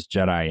were as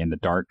Jedi and the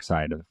dark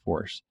side of the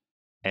Force.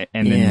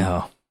 And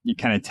then you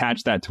kind of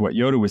attach that to what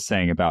Yoda was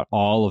saying about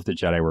all of the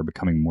Jedi were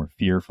becoming more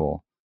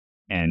fearful.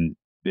 And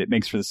it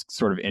makes for this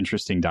sort of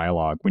interesting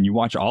dialogue when you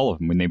watch all of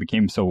them, when they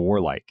became so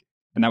warlike.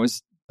 And that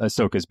was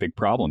Ahsoka's big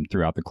problem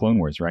throughout the Clone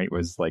Wars, right?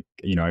 Was like,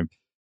 you know, I've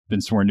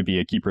been sworn to be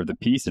a keeper of the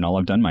peace and all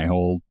I've done my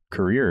whole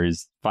career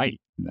is fight.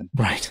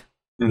 Right.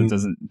 That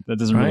doesn't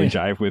really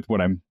jive with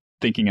what I'm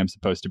thinking I'm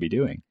supposed to be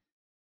doing.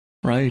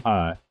 Right.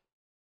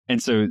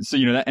 And so,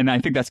 you know, and I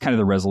think that's kind of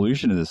the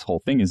resolution of this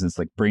whole thing is it's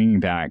like bringing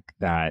back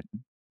that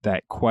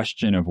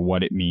question of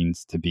what it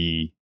means to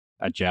be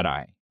a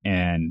Jedi.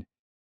 And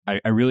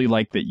I really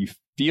like that you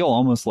feel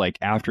almost like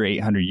after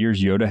 800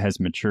 years, Yoda has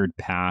matured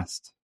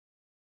past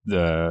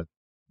the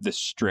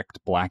strict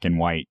black and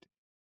white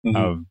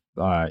of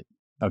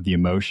the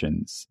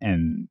emotions,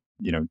 and,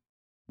 you know,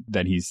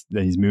 that he's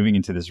moving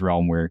into this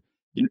realm where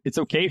it's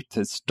okay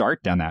to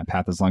start down that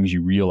path as long as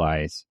you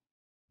realize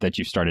that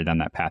you've started down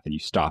that path and you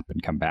stop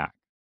and come back.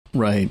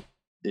 Right.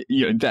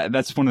 You know,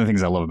 that's one of the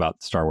things I love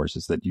about Star Wars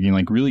is that you can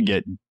like really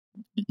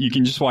you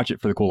can just watch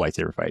it for the cool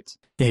lightsaber fights.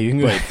 Yeah, you can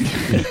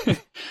go.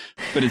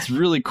 But it's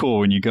really cool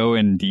when you go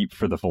in deep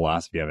for the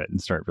philosophy of it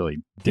and start really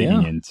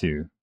digging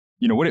into,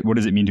 you know, what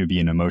does it mean to be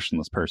an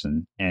emotionless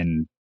person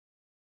and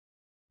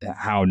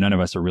how none of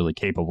us are really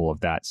capable of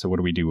that. So what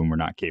do we do when we're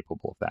not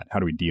capable of that? How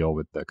do we deal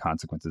with the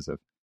consequences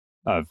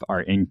of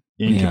our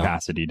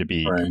incapacity to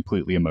be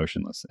completely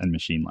emotionless and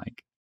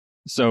machine-like?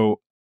 So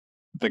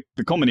the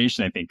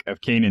culmination, I think, of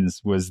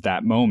Kanan's was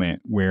that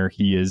moment where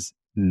he is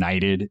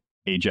knighted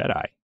a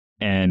Jedi.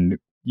 And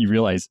you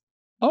realize,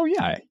 oh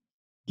yeah,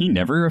 he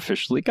never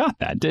officially got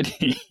that, did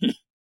he?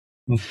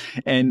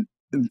 And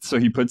so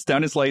he puts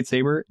down his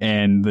lightsaber,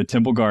 and the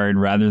temple guard,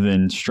 rather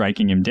than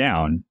striking him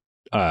down,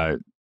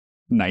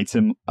 knights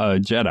him a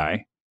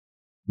Jedi,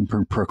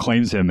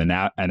 proclaims him an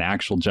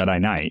actual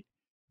Jedi Knight,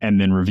 and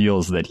then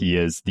reveals that he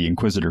is the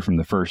Inquisitor from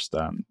the first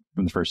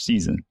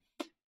season.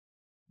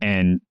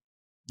 And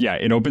yeah,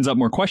 it opens up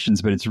more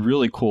questions, but it's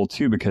really cool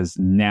too, because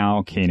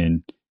now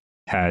Kanan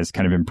has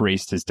kind of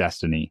embraced his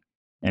destiny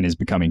and is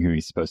becoming who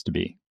he's supposed to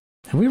be.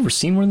 Have we ever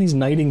seen one of these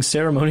knighting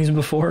ceremonies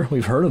before?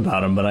 We've heard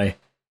about them, but I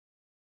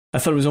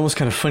thought it was almost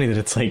kind of funny that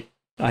it's like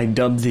I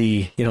dubbed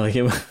the, you know, like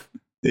it was,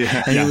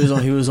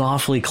 he was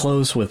awfully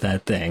close with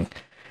that thing.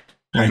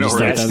 I know,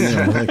 right? That, you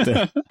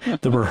know,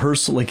 like the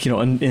rehearsal, like, you know,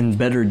 in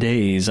better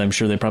days, I'm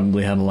sure they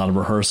probably had a lot of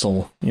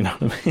rehearsal. You know,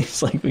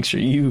 it's like, make sure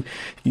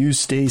you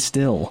stay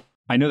still.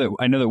 I know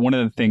that one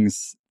of the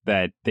things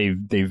that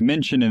they've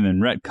mentioned and then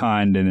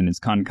retconned and then it's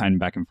kind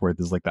back and forth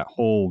is like that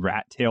whole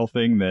rat tail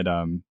thing that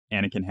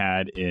Anakin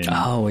had in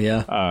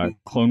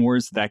Clone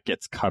Wars that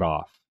gets cut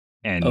off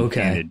and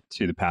handed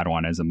to the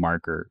Padawan as a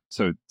marker.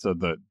 So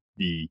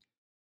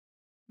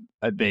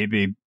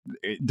they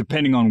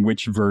depending on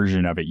which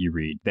version of it you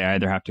read, they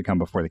either have to come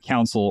before the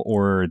council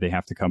or they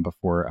have to come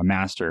before a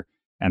master,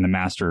 and the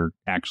master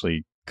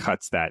actually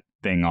cuts that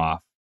thing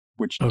off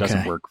which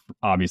doesn't work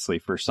obviously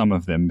for some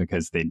of them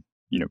because they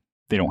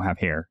don't have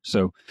hair.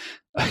 So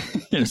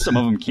some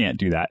of them can't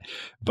do that.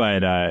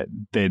 But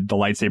the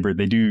lightsaber,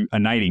 they do a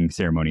knighting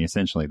ceremony,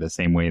 essentially the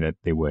same way that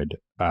they would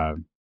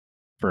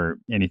for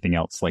anything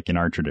else, like in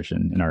our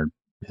tradition, in our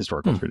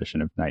historical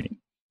tradition of knighting.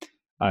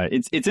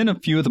 It's in a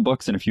few of the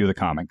books and a few of the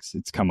comics.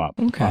 It's come up.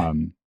 Okay.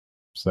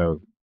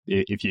 So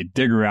if you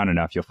dig around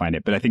enough, you'll find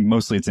it. But I think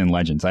mostly it's in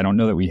Legends. I don't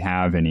know that we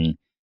have any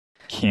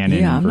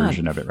canon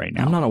version of it right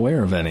now. I'm not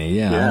aware of any.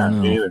 Yeah, I don't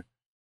know. Me either.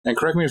 And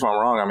correct me if I'm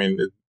wrong. I mean,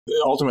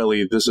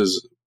 ultimately, this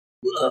is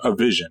a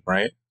vision,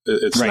 right?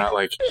 It's not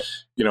like,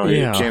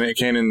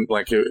 Kanan,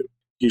 like,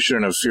 he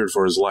shouldn't have feared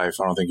for his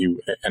life. I don't think he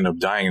ended up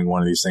dying in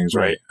one of these things,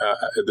 right?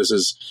 This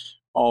is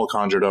all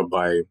conjured up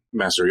by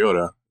Master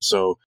Yoda.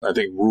 So I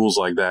think rules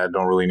like that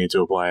don't really need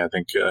to apply. I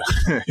think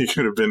he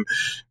could have been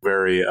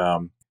very...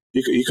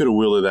 he could have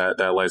wielded that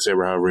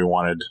lightsaber however he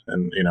wanted.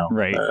 And,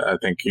 I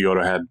think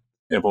Yoda had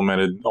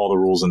implemented all the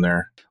rules in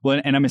there.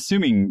 Well, and I'm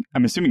assuming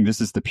this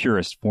is the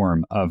purest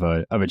form of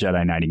a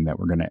Jedi knighting that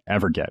we're going to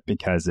ever get,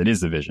 because it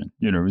is a vision,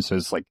 so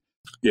it's like,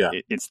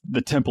 it's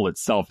the temple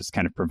itself is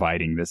kind of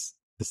providing this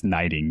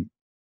knighting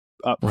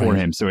up for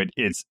him. So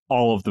it's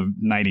all of the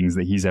knightings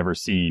that he's ever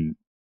seen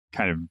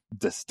kind of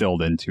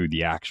distilled into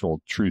the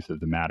actual truth of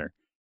the matter.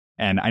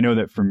 And I know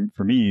that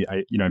for me,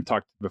 I've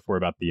talked before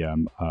about the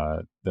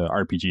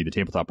RPG, the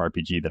tabletop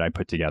RPG that I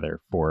put together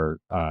for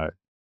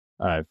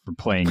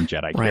playing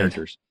Jedi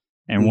characters.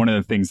 And one of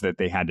the things that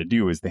they had to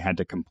do is they had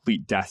to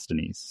complete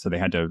destinies. So they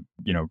had to,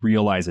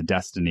 realize a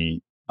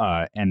destiny,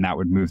 and that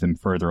would move them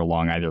further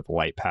along either the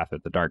light path or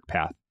the dark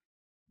path.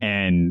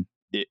 And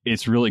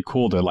it's really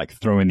cool to like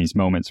throw in these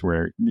moments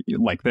where,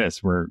 like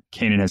this, where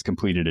Kanan has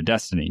completed a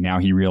destiny. Now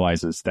he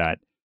realizes that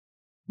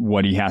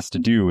what he has to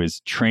do is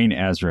train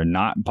Ezra,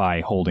 not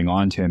by holding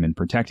on to him and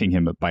protecting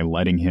him, but by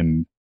letting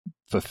him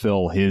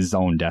fulfill his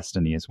own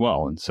destiny as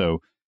well. And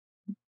so,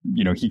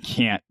 he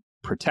can't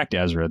protect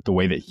Ezra the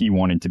way that he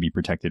wanted to be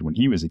protected when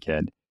he was a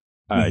kid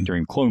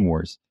during Clone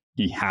Wars.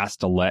 He has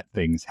to let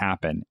things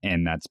happen.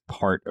 And that's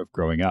part of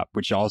growing up,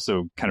 which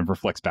also kind of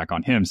reflects back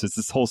on him. So it's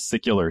this whole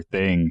secular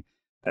thing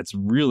that's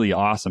really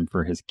awesome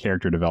for his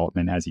character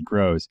development as he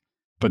grows.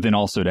 But then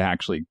also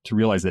to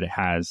realize that it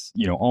has,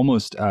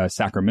 almost a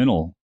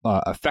sacramental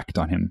effect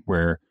on him,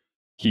 where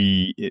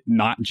he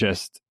not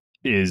just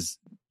is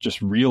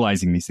just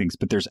realizing these things,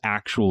 but there's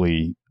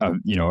actually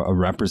a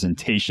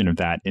representation of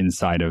that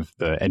inside of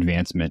the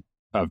advancement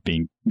of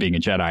being a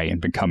Jedi and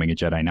becoming a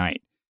Jedi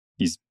Knight.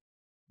 He's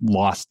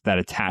lost that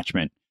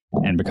attachment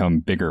and become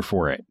bigger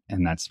for it.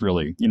 And that's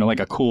really, like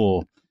a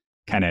cool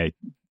kind of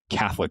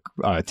Catholic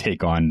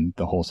take on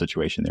the whole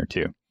situation there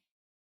too.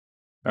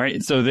 All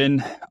right, so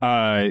then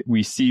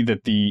we see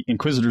that the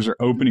Inquisitors are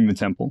opening the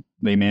temple.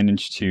 They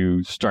managed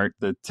to start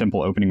the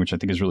temple opening, which I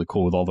think is really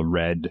cool, with all the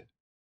red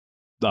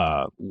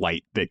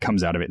light that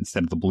comes out of it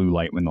instead of the blue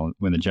light when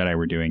the Jedi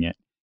were doing it.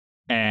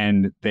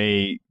 And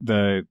the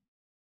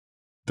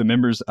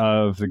members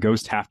of the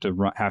Ghost have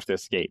to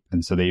escape,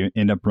 and so they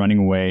end up running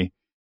away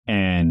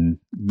and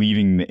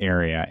leaving the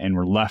area. And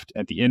we're left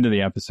at the end of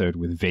the episode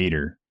with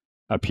Vader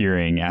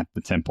appearing at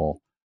the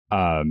temple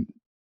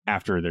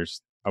after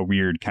there's a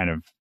weird kind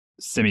of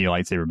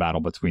semi-lightsaber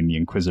battle between the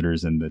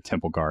Inquisitors and the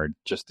Temple Guard,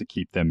 just to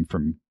keep them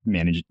from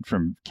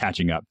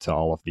catching up to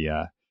all of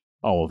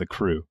the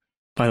crew.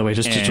 By the way,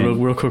 just a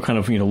real quick kind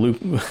of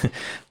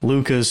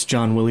Lucas,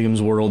 John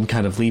Williams world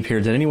kind of leap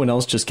here. Did anyone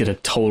else just get a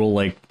total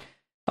I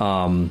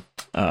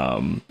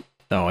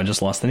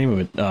just lost the name of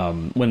it.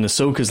 When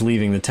Ahsoka's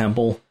leaving the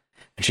temple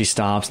and she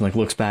stops and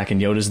looks back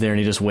and Yoda's there and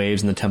he just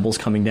waves and the temple's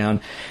coming down.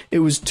 It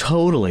was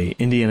totally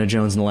Indiana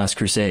Jones and the Last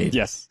Crusade.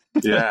 Yes.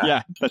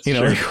 Yeah, that's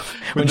true.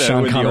 When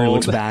Sean Connery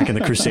looks back and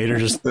the Crusader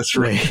just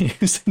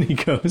waves and he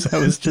goes, I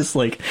was just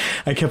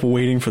I kept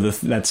waiting for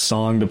that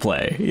song to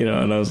play,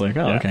 and I was like,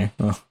 okay,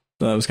 well,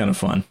 that was kind of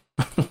fun.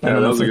 That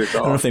was a good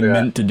call. I don't know if they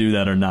meant to do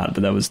that or not,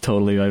 but that was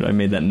totally, I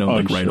made that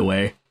note right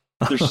away.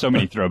 There's so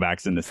many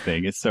throwbacks in this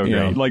thing. It's so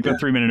great. Like the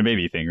 3 Minute a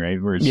Baby thing,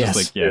 right? Where it's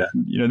just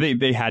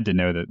they had to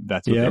know that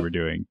that's what they were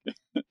doing.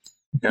 Yeah,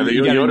 the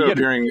Yoda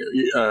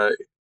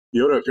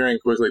appearing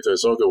quickly to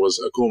Ahsoka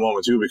was a cool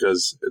moment too,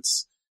 because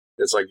it's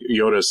like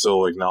Yoda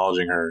still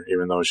acknowledging her,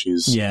 even though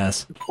she's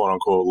quote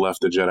unquote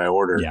left the Jedi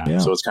Order. Yeah.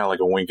 So it's kind of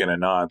like a wink and a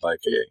nod, like,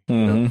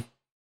 hey,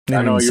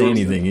 I know you say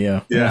anything.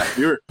 Yeah,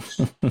 you're.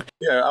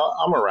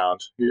 I'm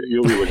around.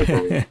 You'll be looking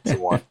for me some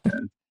more.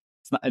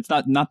 It's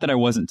not that I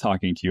wasn't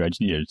talking to you. I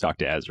just needed to talk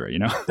to Ezra.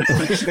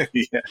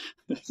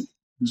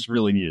 Just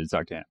really needed to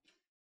talk to him.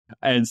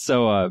 And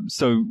so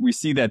we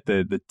see that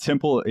the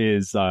temple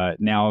is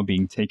now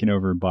being taken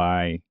over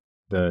by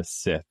the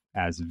Sith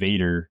as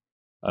Vader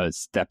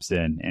steps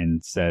in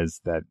and says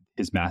that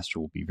his master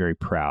will be very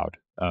proud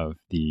of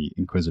the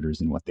Inquisitors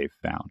and what they've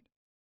found.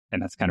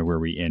 And that's kind of where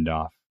we end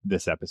off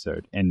this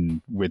episode.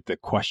 And with the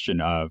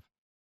question of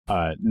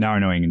now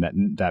knowing that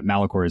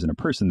Malachor isn't a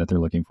person that they're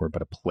looking for,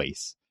 but a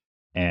place.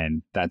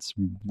 And that's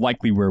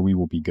likely where we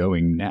will be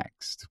going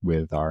next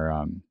with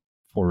our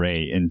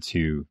foray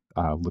into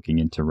looking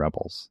into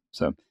Rebels.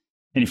 So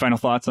Any final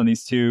thoughts on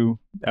these 2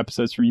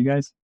 episodes from you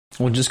guys?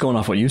 Well, just going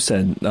off what you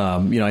said,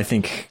 I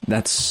think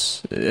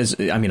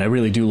I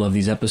really do love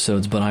these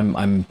episodes, but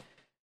I'm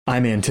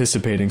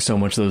anticipating so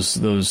much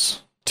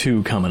those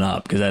 2 coming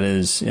up, because that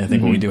is, I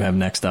think, what we do have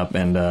next up,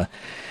 and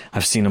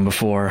I've seen them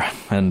before,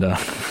 and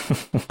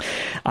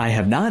I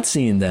have not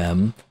seen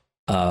them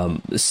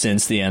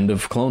since the end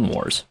of Clone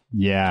Wars.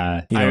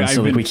 Yeah,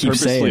 I've been we keep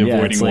saying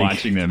avoiding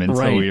watching them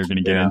until we are going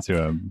to get into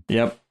them.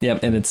 Yep,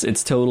 and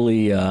it's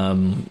totally,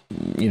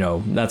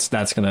 that's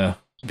going to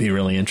be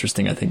really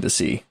interesting, I think, to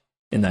see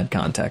in that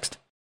context.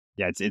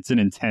 Yeah, it's an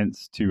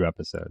intense 2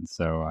 episodes,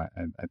 so I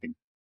think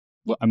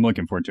I'm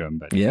looking forward to them.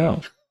 But yeah.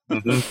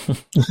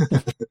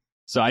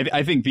 So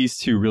I think these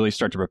 2 really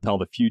start to propel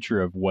the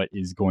future of what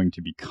is going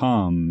to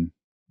become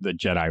the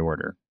Jedi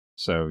Order.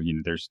 So,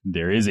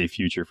 there is a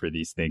future for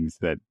these things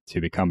to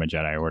become a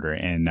Jedi Order.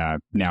 And now,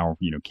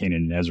 Kanan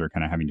and Ezra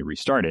kind of having to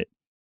restart it.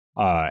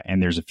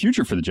 And there's a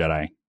future for the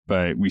Jedi,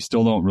 but we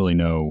still don't really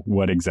know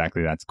what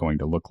exactly that's going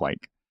to look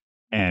like.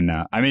 And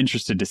I'm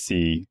interested to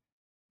see,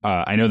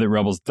 I know that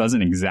Rebels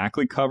doesn't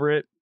exactly cover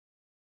it,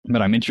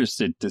 but I'm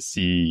interested to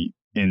see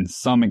in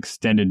some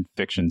extended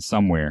fiction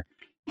somewhere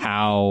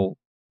how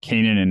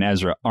Kanan and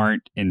Ezra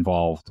aren't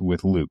involved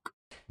with Luke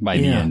by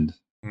the end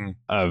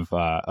of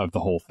the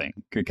whole thing,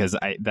 because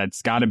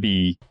that's got to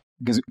be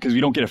because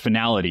we don't get a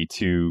finality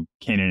to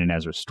Kanan and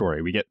Ezra's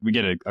story. We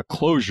get a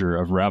closure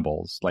of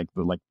Rebels, like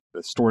the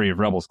story of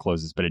Rebels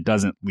closes, but it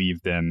doesn't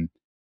leave them,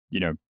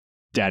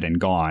 dead and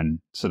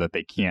gone, so that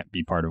they can't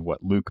be part of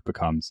what Luke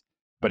becomes.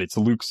 But it's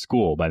Luke's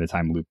school by the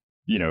time we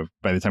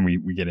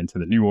get into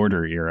the New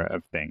Order era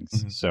of things.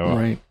 Mm-hmm.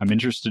 So I'm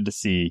interested to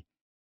see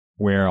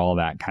where all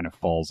that kind of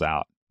falls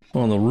out.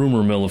 Well, the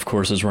rumor mill, of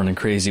course, is running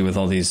crazy with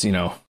all these,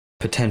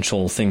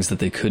 potential things that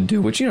they could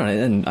do, which,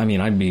 and I mean,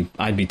 I'd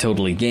be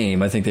totally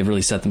game. I think they've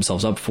really set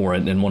themselves up for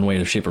it in one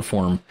way, shape, or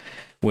form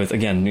with,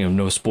 again,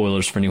 no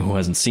spoilers for anyone who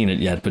hasn't seen it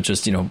yet, but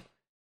just,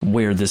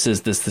 where this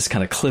is this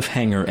kind of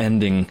cliffhanger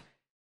ending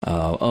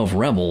of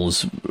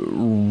Rebels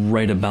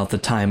right about the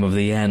time of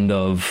the end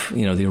of,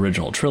 the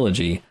original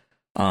trilogy.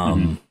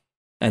 And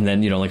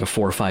then, like a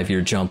 4 or 5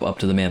 year jump up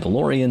to The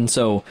Mandalorian.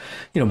 So,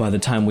 by the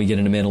time we get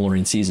into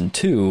Mandalorian season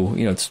 2,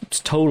 it's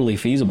totally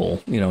feasible,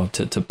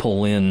 to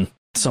pull in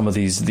some of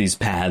these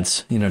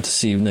paths, to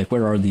see like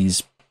where are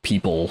these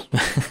people,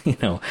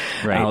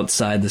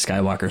 outside the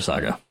Skywalker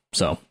saga.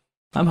 So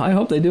I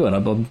hope they do it.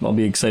 I'll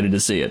be excited to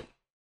see it.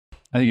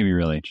 I think it'd be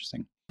really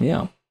interesting.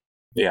 Yeah.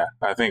 Yeah,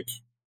 I think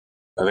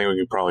we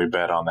could probably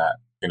bet on that.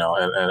 And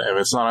if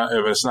it's not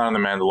in The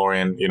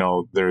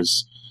Mandalorian,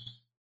 there's.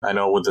 I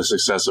know with the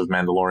success of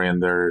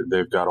Mandalorian,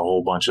 they've got a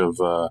whole bunch of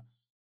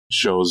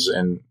shows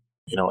in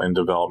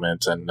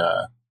development, and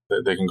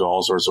they can go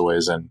all sorts of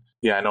ways. And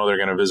yeah, I know they're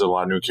going to visit a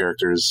lot of new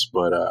characters,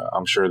 but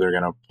I'm sure they're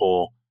going to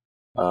pull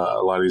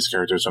a lot of these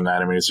characters from the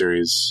animated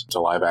series to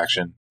live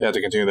action. Yeah,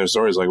 to continue their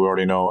stories. Like we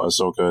already know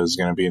Ahsoka is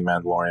going to be in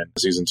Mandalorian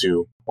season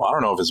 2. Well, I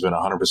don't know if it's been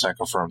 100%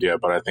 confirmed yet,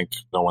 but I think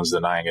no one's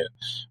denying it.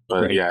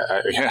 But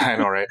I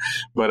know, right?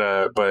 But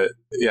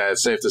yeah,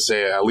 it's safe to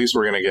say at least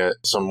we're going to get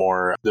some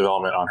more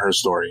development on her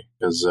story,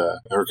 because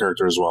her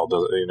character as well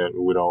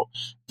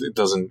it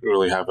doesn't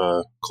really have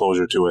a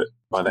closure to it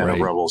by the end of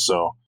Rebels.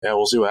 So yeah,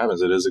 we'll see what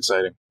happens. It is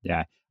exciting.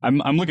 Yeah,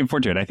 I'm looking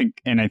forward to it. I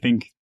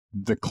think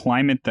the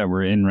climate that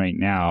we're in right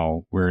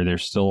now, where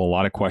there's still a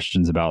lot of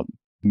questions about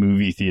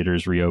movie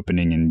theaters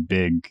reopening and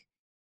big,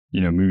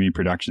 movie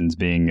productions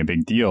being a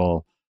big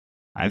deal,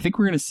 I think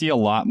we're going to see a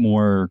lot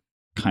more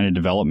kind of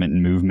development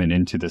and movement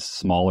into this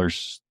smaller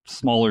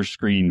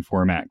screen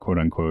format, quote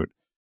unquote,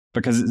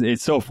 because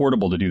it's so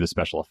affordable to do the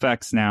special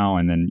effects now.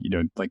 And then,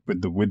 like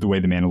with the way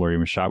The Mandalorian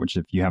was shot, which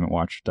if you haven't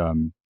watched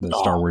the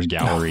Star Wars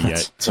Gallery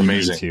yet, it's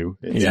amazing.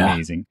 It's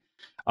amazing.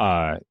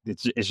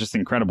 It's just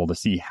incredible to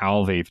see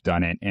how they've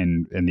done it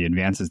and the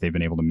advances they've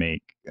been able to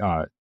make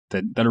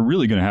that are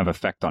really going to have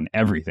effect on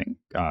everything,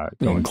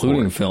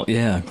 including film,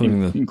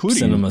 including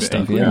cinema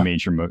stuff, including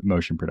major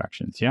motion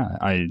productions. Yeah,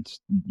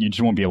 you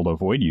just won't be able to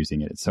avoid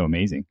using it. It's so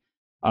amazing.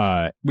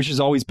 Which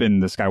has always been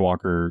the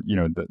Skywalker,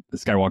 the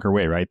Skywalker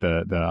way, right?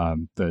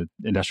 The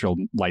industrial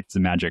lights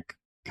and magic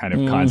kind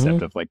of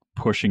concept of like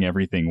pushing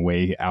everything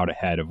way out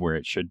ahead of where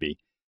it should be.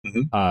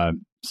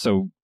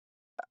 So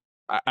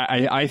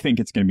I think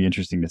it's going to be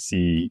interesting to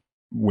see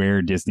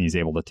where Disney's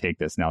able to take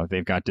this now that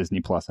they've got Disney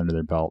Plus under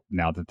their belt,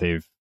 now that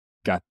they've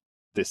got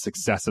the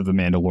success of The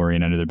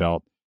Mandalorian under their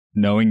belt,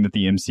 knowing that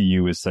the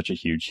MCU is such a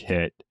huge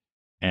hit,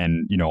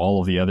 and all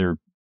of the other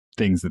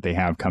things that they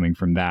have coming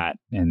from that,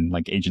 and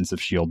like Agents of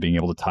S.H.I.E.L.D. being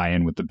able to tie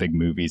in with the big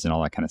movies and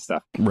all that kind of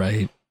stuff.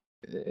 Right.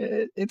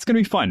 It's going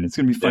to be fun. It's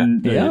going to be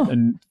fun.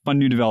 And fun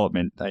new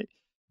development.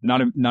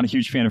 Not a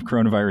huge fan of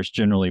coronavirus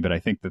generally, but I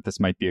think that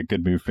this might be a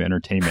good move for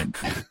entertainment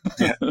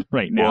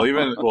right now.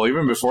 Well,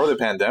 even before the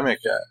pandemic,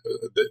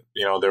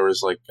 there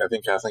was I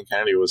think Kathleen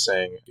Kennedy was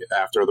saying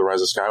after The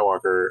Rise of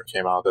Skywalker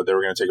came out that they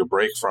were going to take a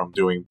break from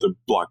doing the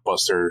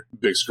blockbuster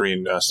big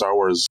screen Star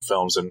Wars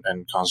films and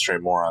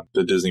concentrate more on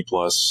the Disney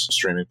Plus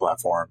streaming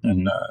platform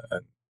and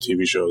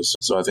TV shows.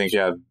 So I think,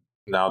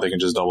 now they can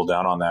just double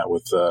down on that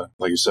with,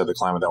 like you said, the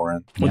climate that we're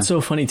in. What's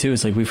so funny too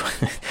is like we've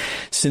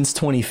since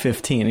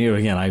 2015. You know,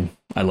 again,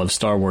 I love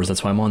Star Wars.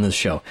 That's why I'm on this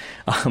show.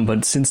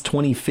 But since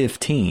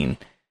 2015,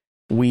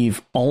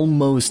 we've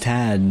almost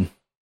had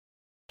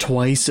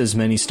twice as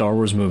many Star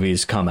Wars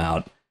movies come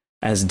out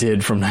as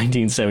did from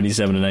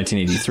 1977 to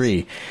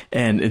 1983.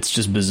 And it's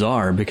just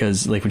bizarre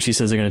because like when she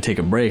says they're going to take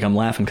a break, I'm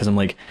laughing because I'm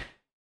like,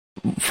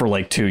 for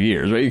like 2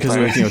 years, right? Because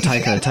like, you know,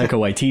 Taika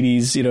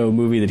Waititi's, you know,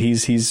 movie that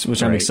he's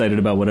which I'm excited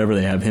about whatever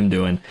they have him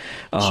doing.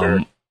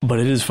 Sure. But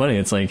it is funny.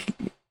 It's like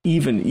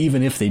even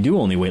if they do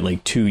only wait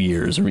like 2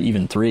 years or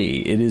even 3,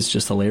 it is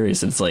just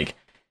hilarious. It's like,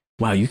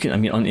 wow, you can, I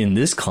mean, in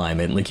this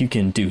climate, like you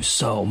can do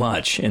so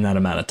much in that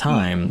amount of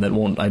time that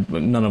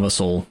none of us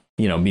will,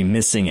 you know, be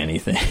missing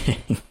anything.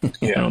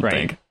 Yeah, I don't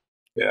think.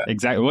 Yeah,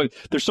 exactly. Well,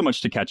 there's so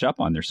much to catch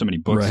up on. There's so many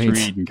books to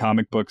read and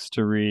comic books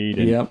to read.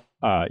 And,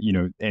 you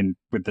know, and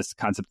with this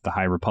concept of the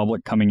High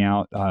Republic coming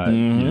out, you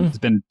know, it's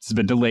been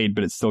delayed,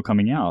 but it's still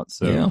coming out.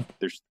 So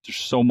there's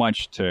so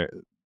much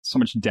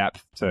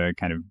depth to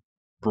kind of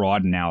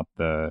broaden out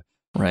the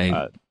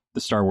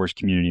Star Wars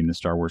community and the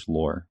Star Wars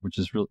lore, which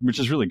is really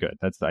good.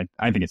 I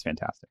think it's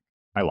fantastic.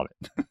 I love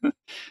it.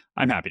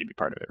 I'm happy to be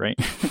part of it. Right?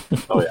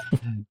 Oh yeah.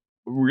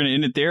 We're going to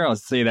end it there. I'll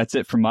say that's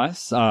it from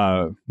us.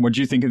 What do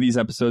you think of these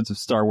episodes of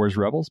Star Wars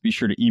Rebels? Be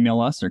sure to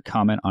email us or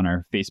comment on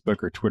our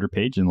Facebook or Twitter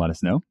page and let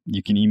us know.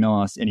 You can email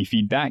us any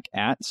feedback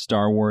at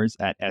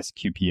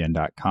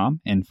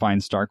starwars@sqpn.com and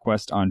find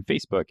StarQuest on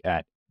Facebook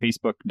at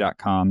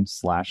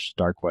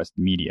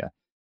facebook.com/StarQuestMedia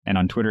and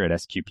on Twitter at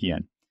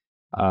SQPN.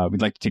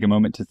 We'd like to take a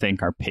moment to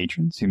thank our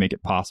patrons who make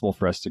it possible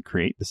for us to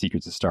create The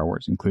Secrets of Star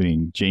Wars,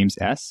 including James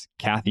S.,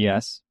 Kathy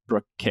S.,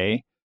 Brooke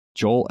K.,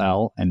 Joel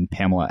L., and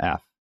Pamela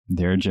F.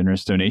 Their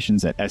generous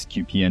donations at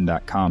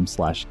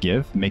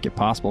sqpn.com/give make it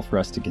possible for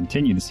us to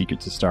continue The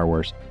Secrets of Star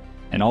Wars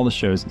and all the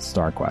shows at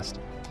StarQuest.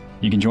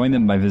 You can join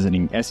them by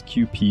visiting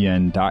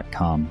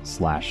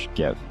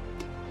sqpn.com/give.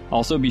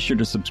 Also, be sure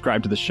to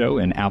subscribe to the show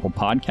in Apple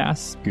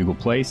Podcasts, Google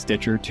Play,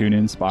 Stitcher,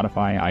 TuneIn,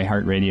 Spotify,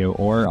 iHeartRadio,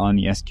 or on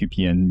the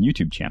SQPN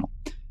YouTube channel.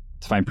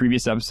 To find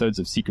previous episodes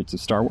of Secrets of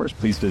Star Wars,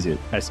 please visit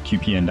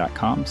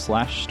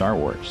sqpn.com/Star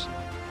Wars.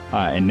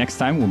 And next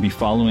time, we'll be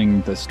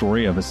following the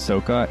story of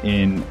Ahsoka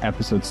in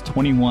episodes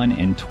 21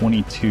 and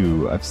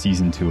 22 of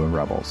Season 2 of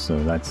Rebels. So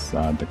that's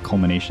the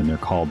culmination. They're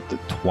called The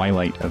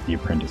Twilight of the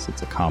Apprentice.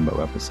 It's a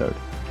combo episode.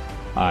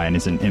 And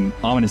it's an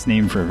ominous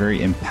name for a very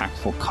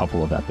impactful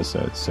couple of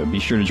episodes. So be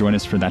sure to join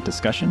us for that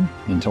discussion.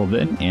 Until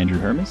then, Andrew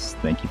Hermes,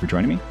 thank you for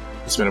joining me.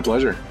 It's been a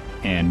pleasure.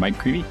 And Mike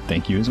Creevy,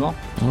 thank you as well.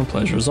 Oh,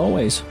 pleasure as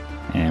always.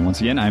 And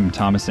once again, I'm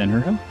Thomas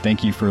Senherho.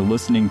 Thank you for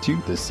listening to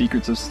The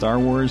Secrets of Star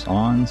Wars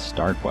on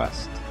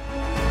StarQuest.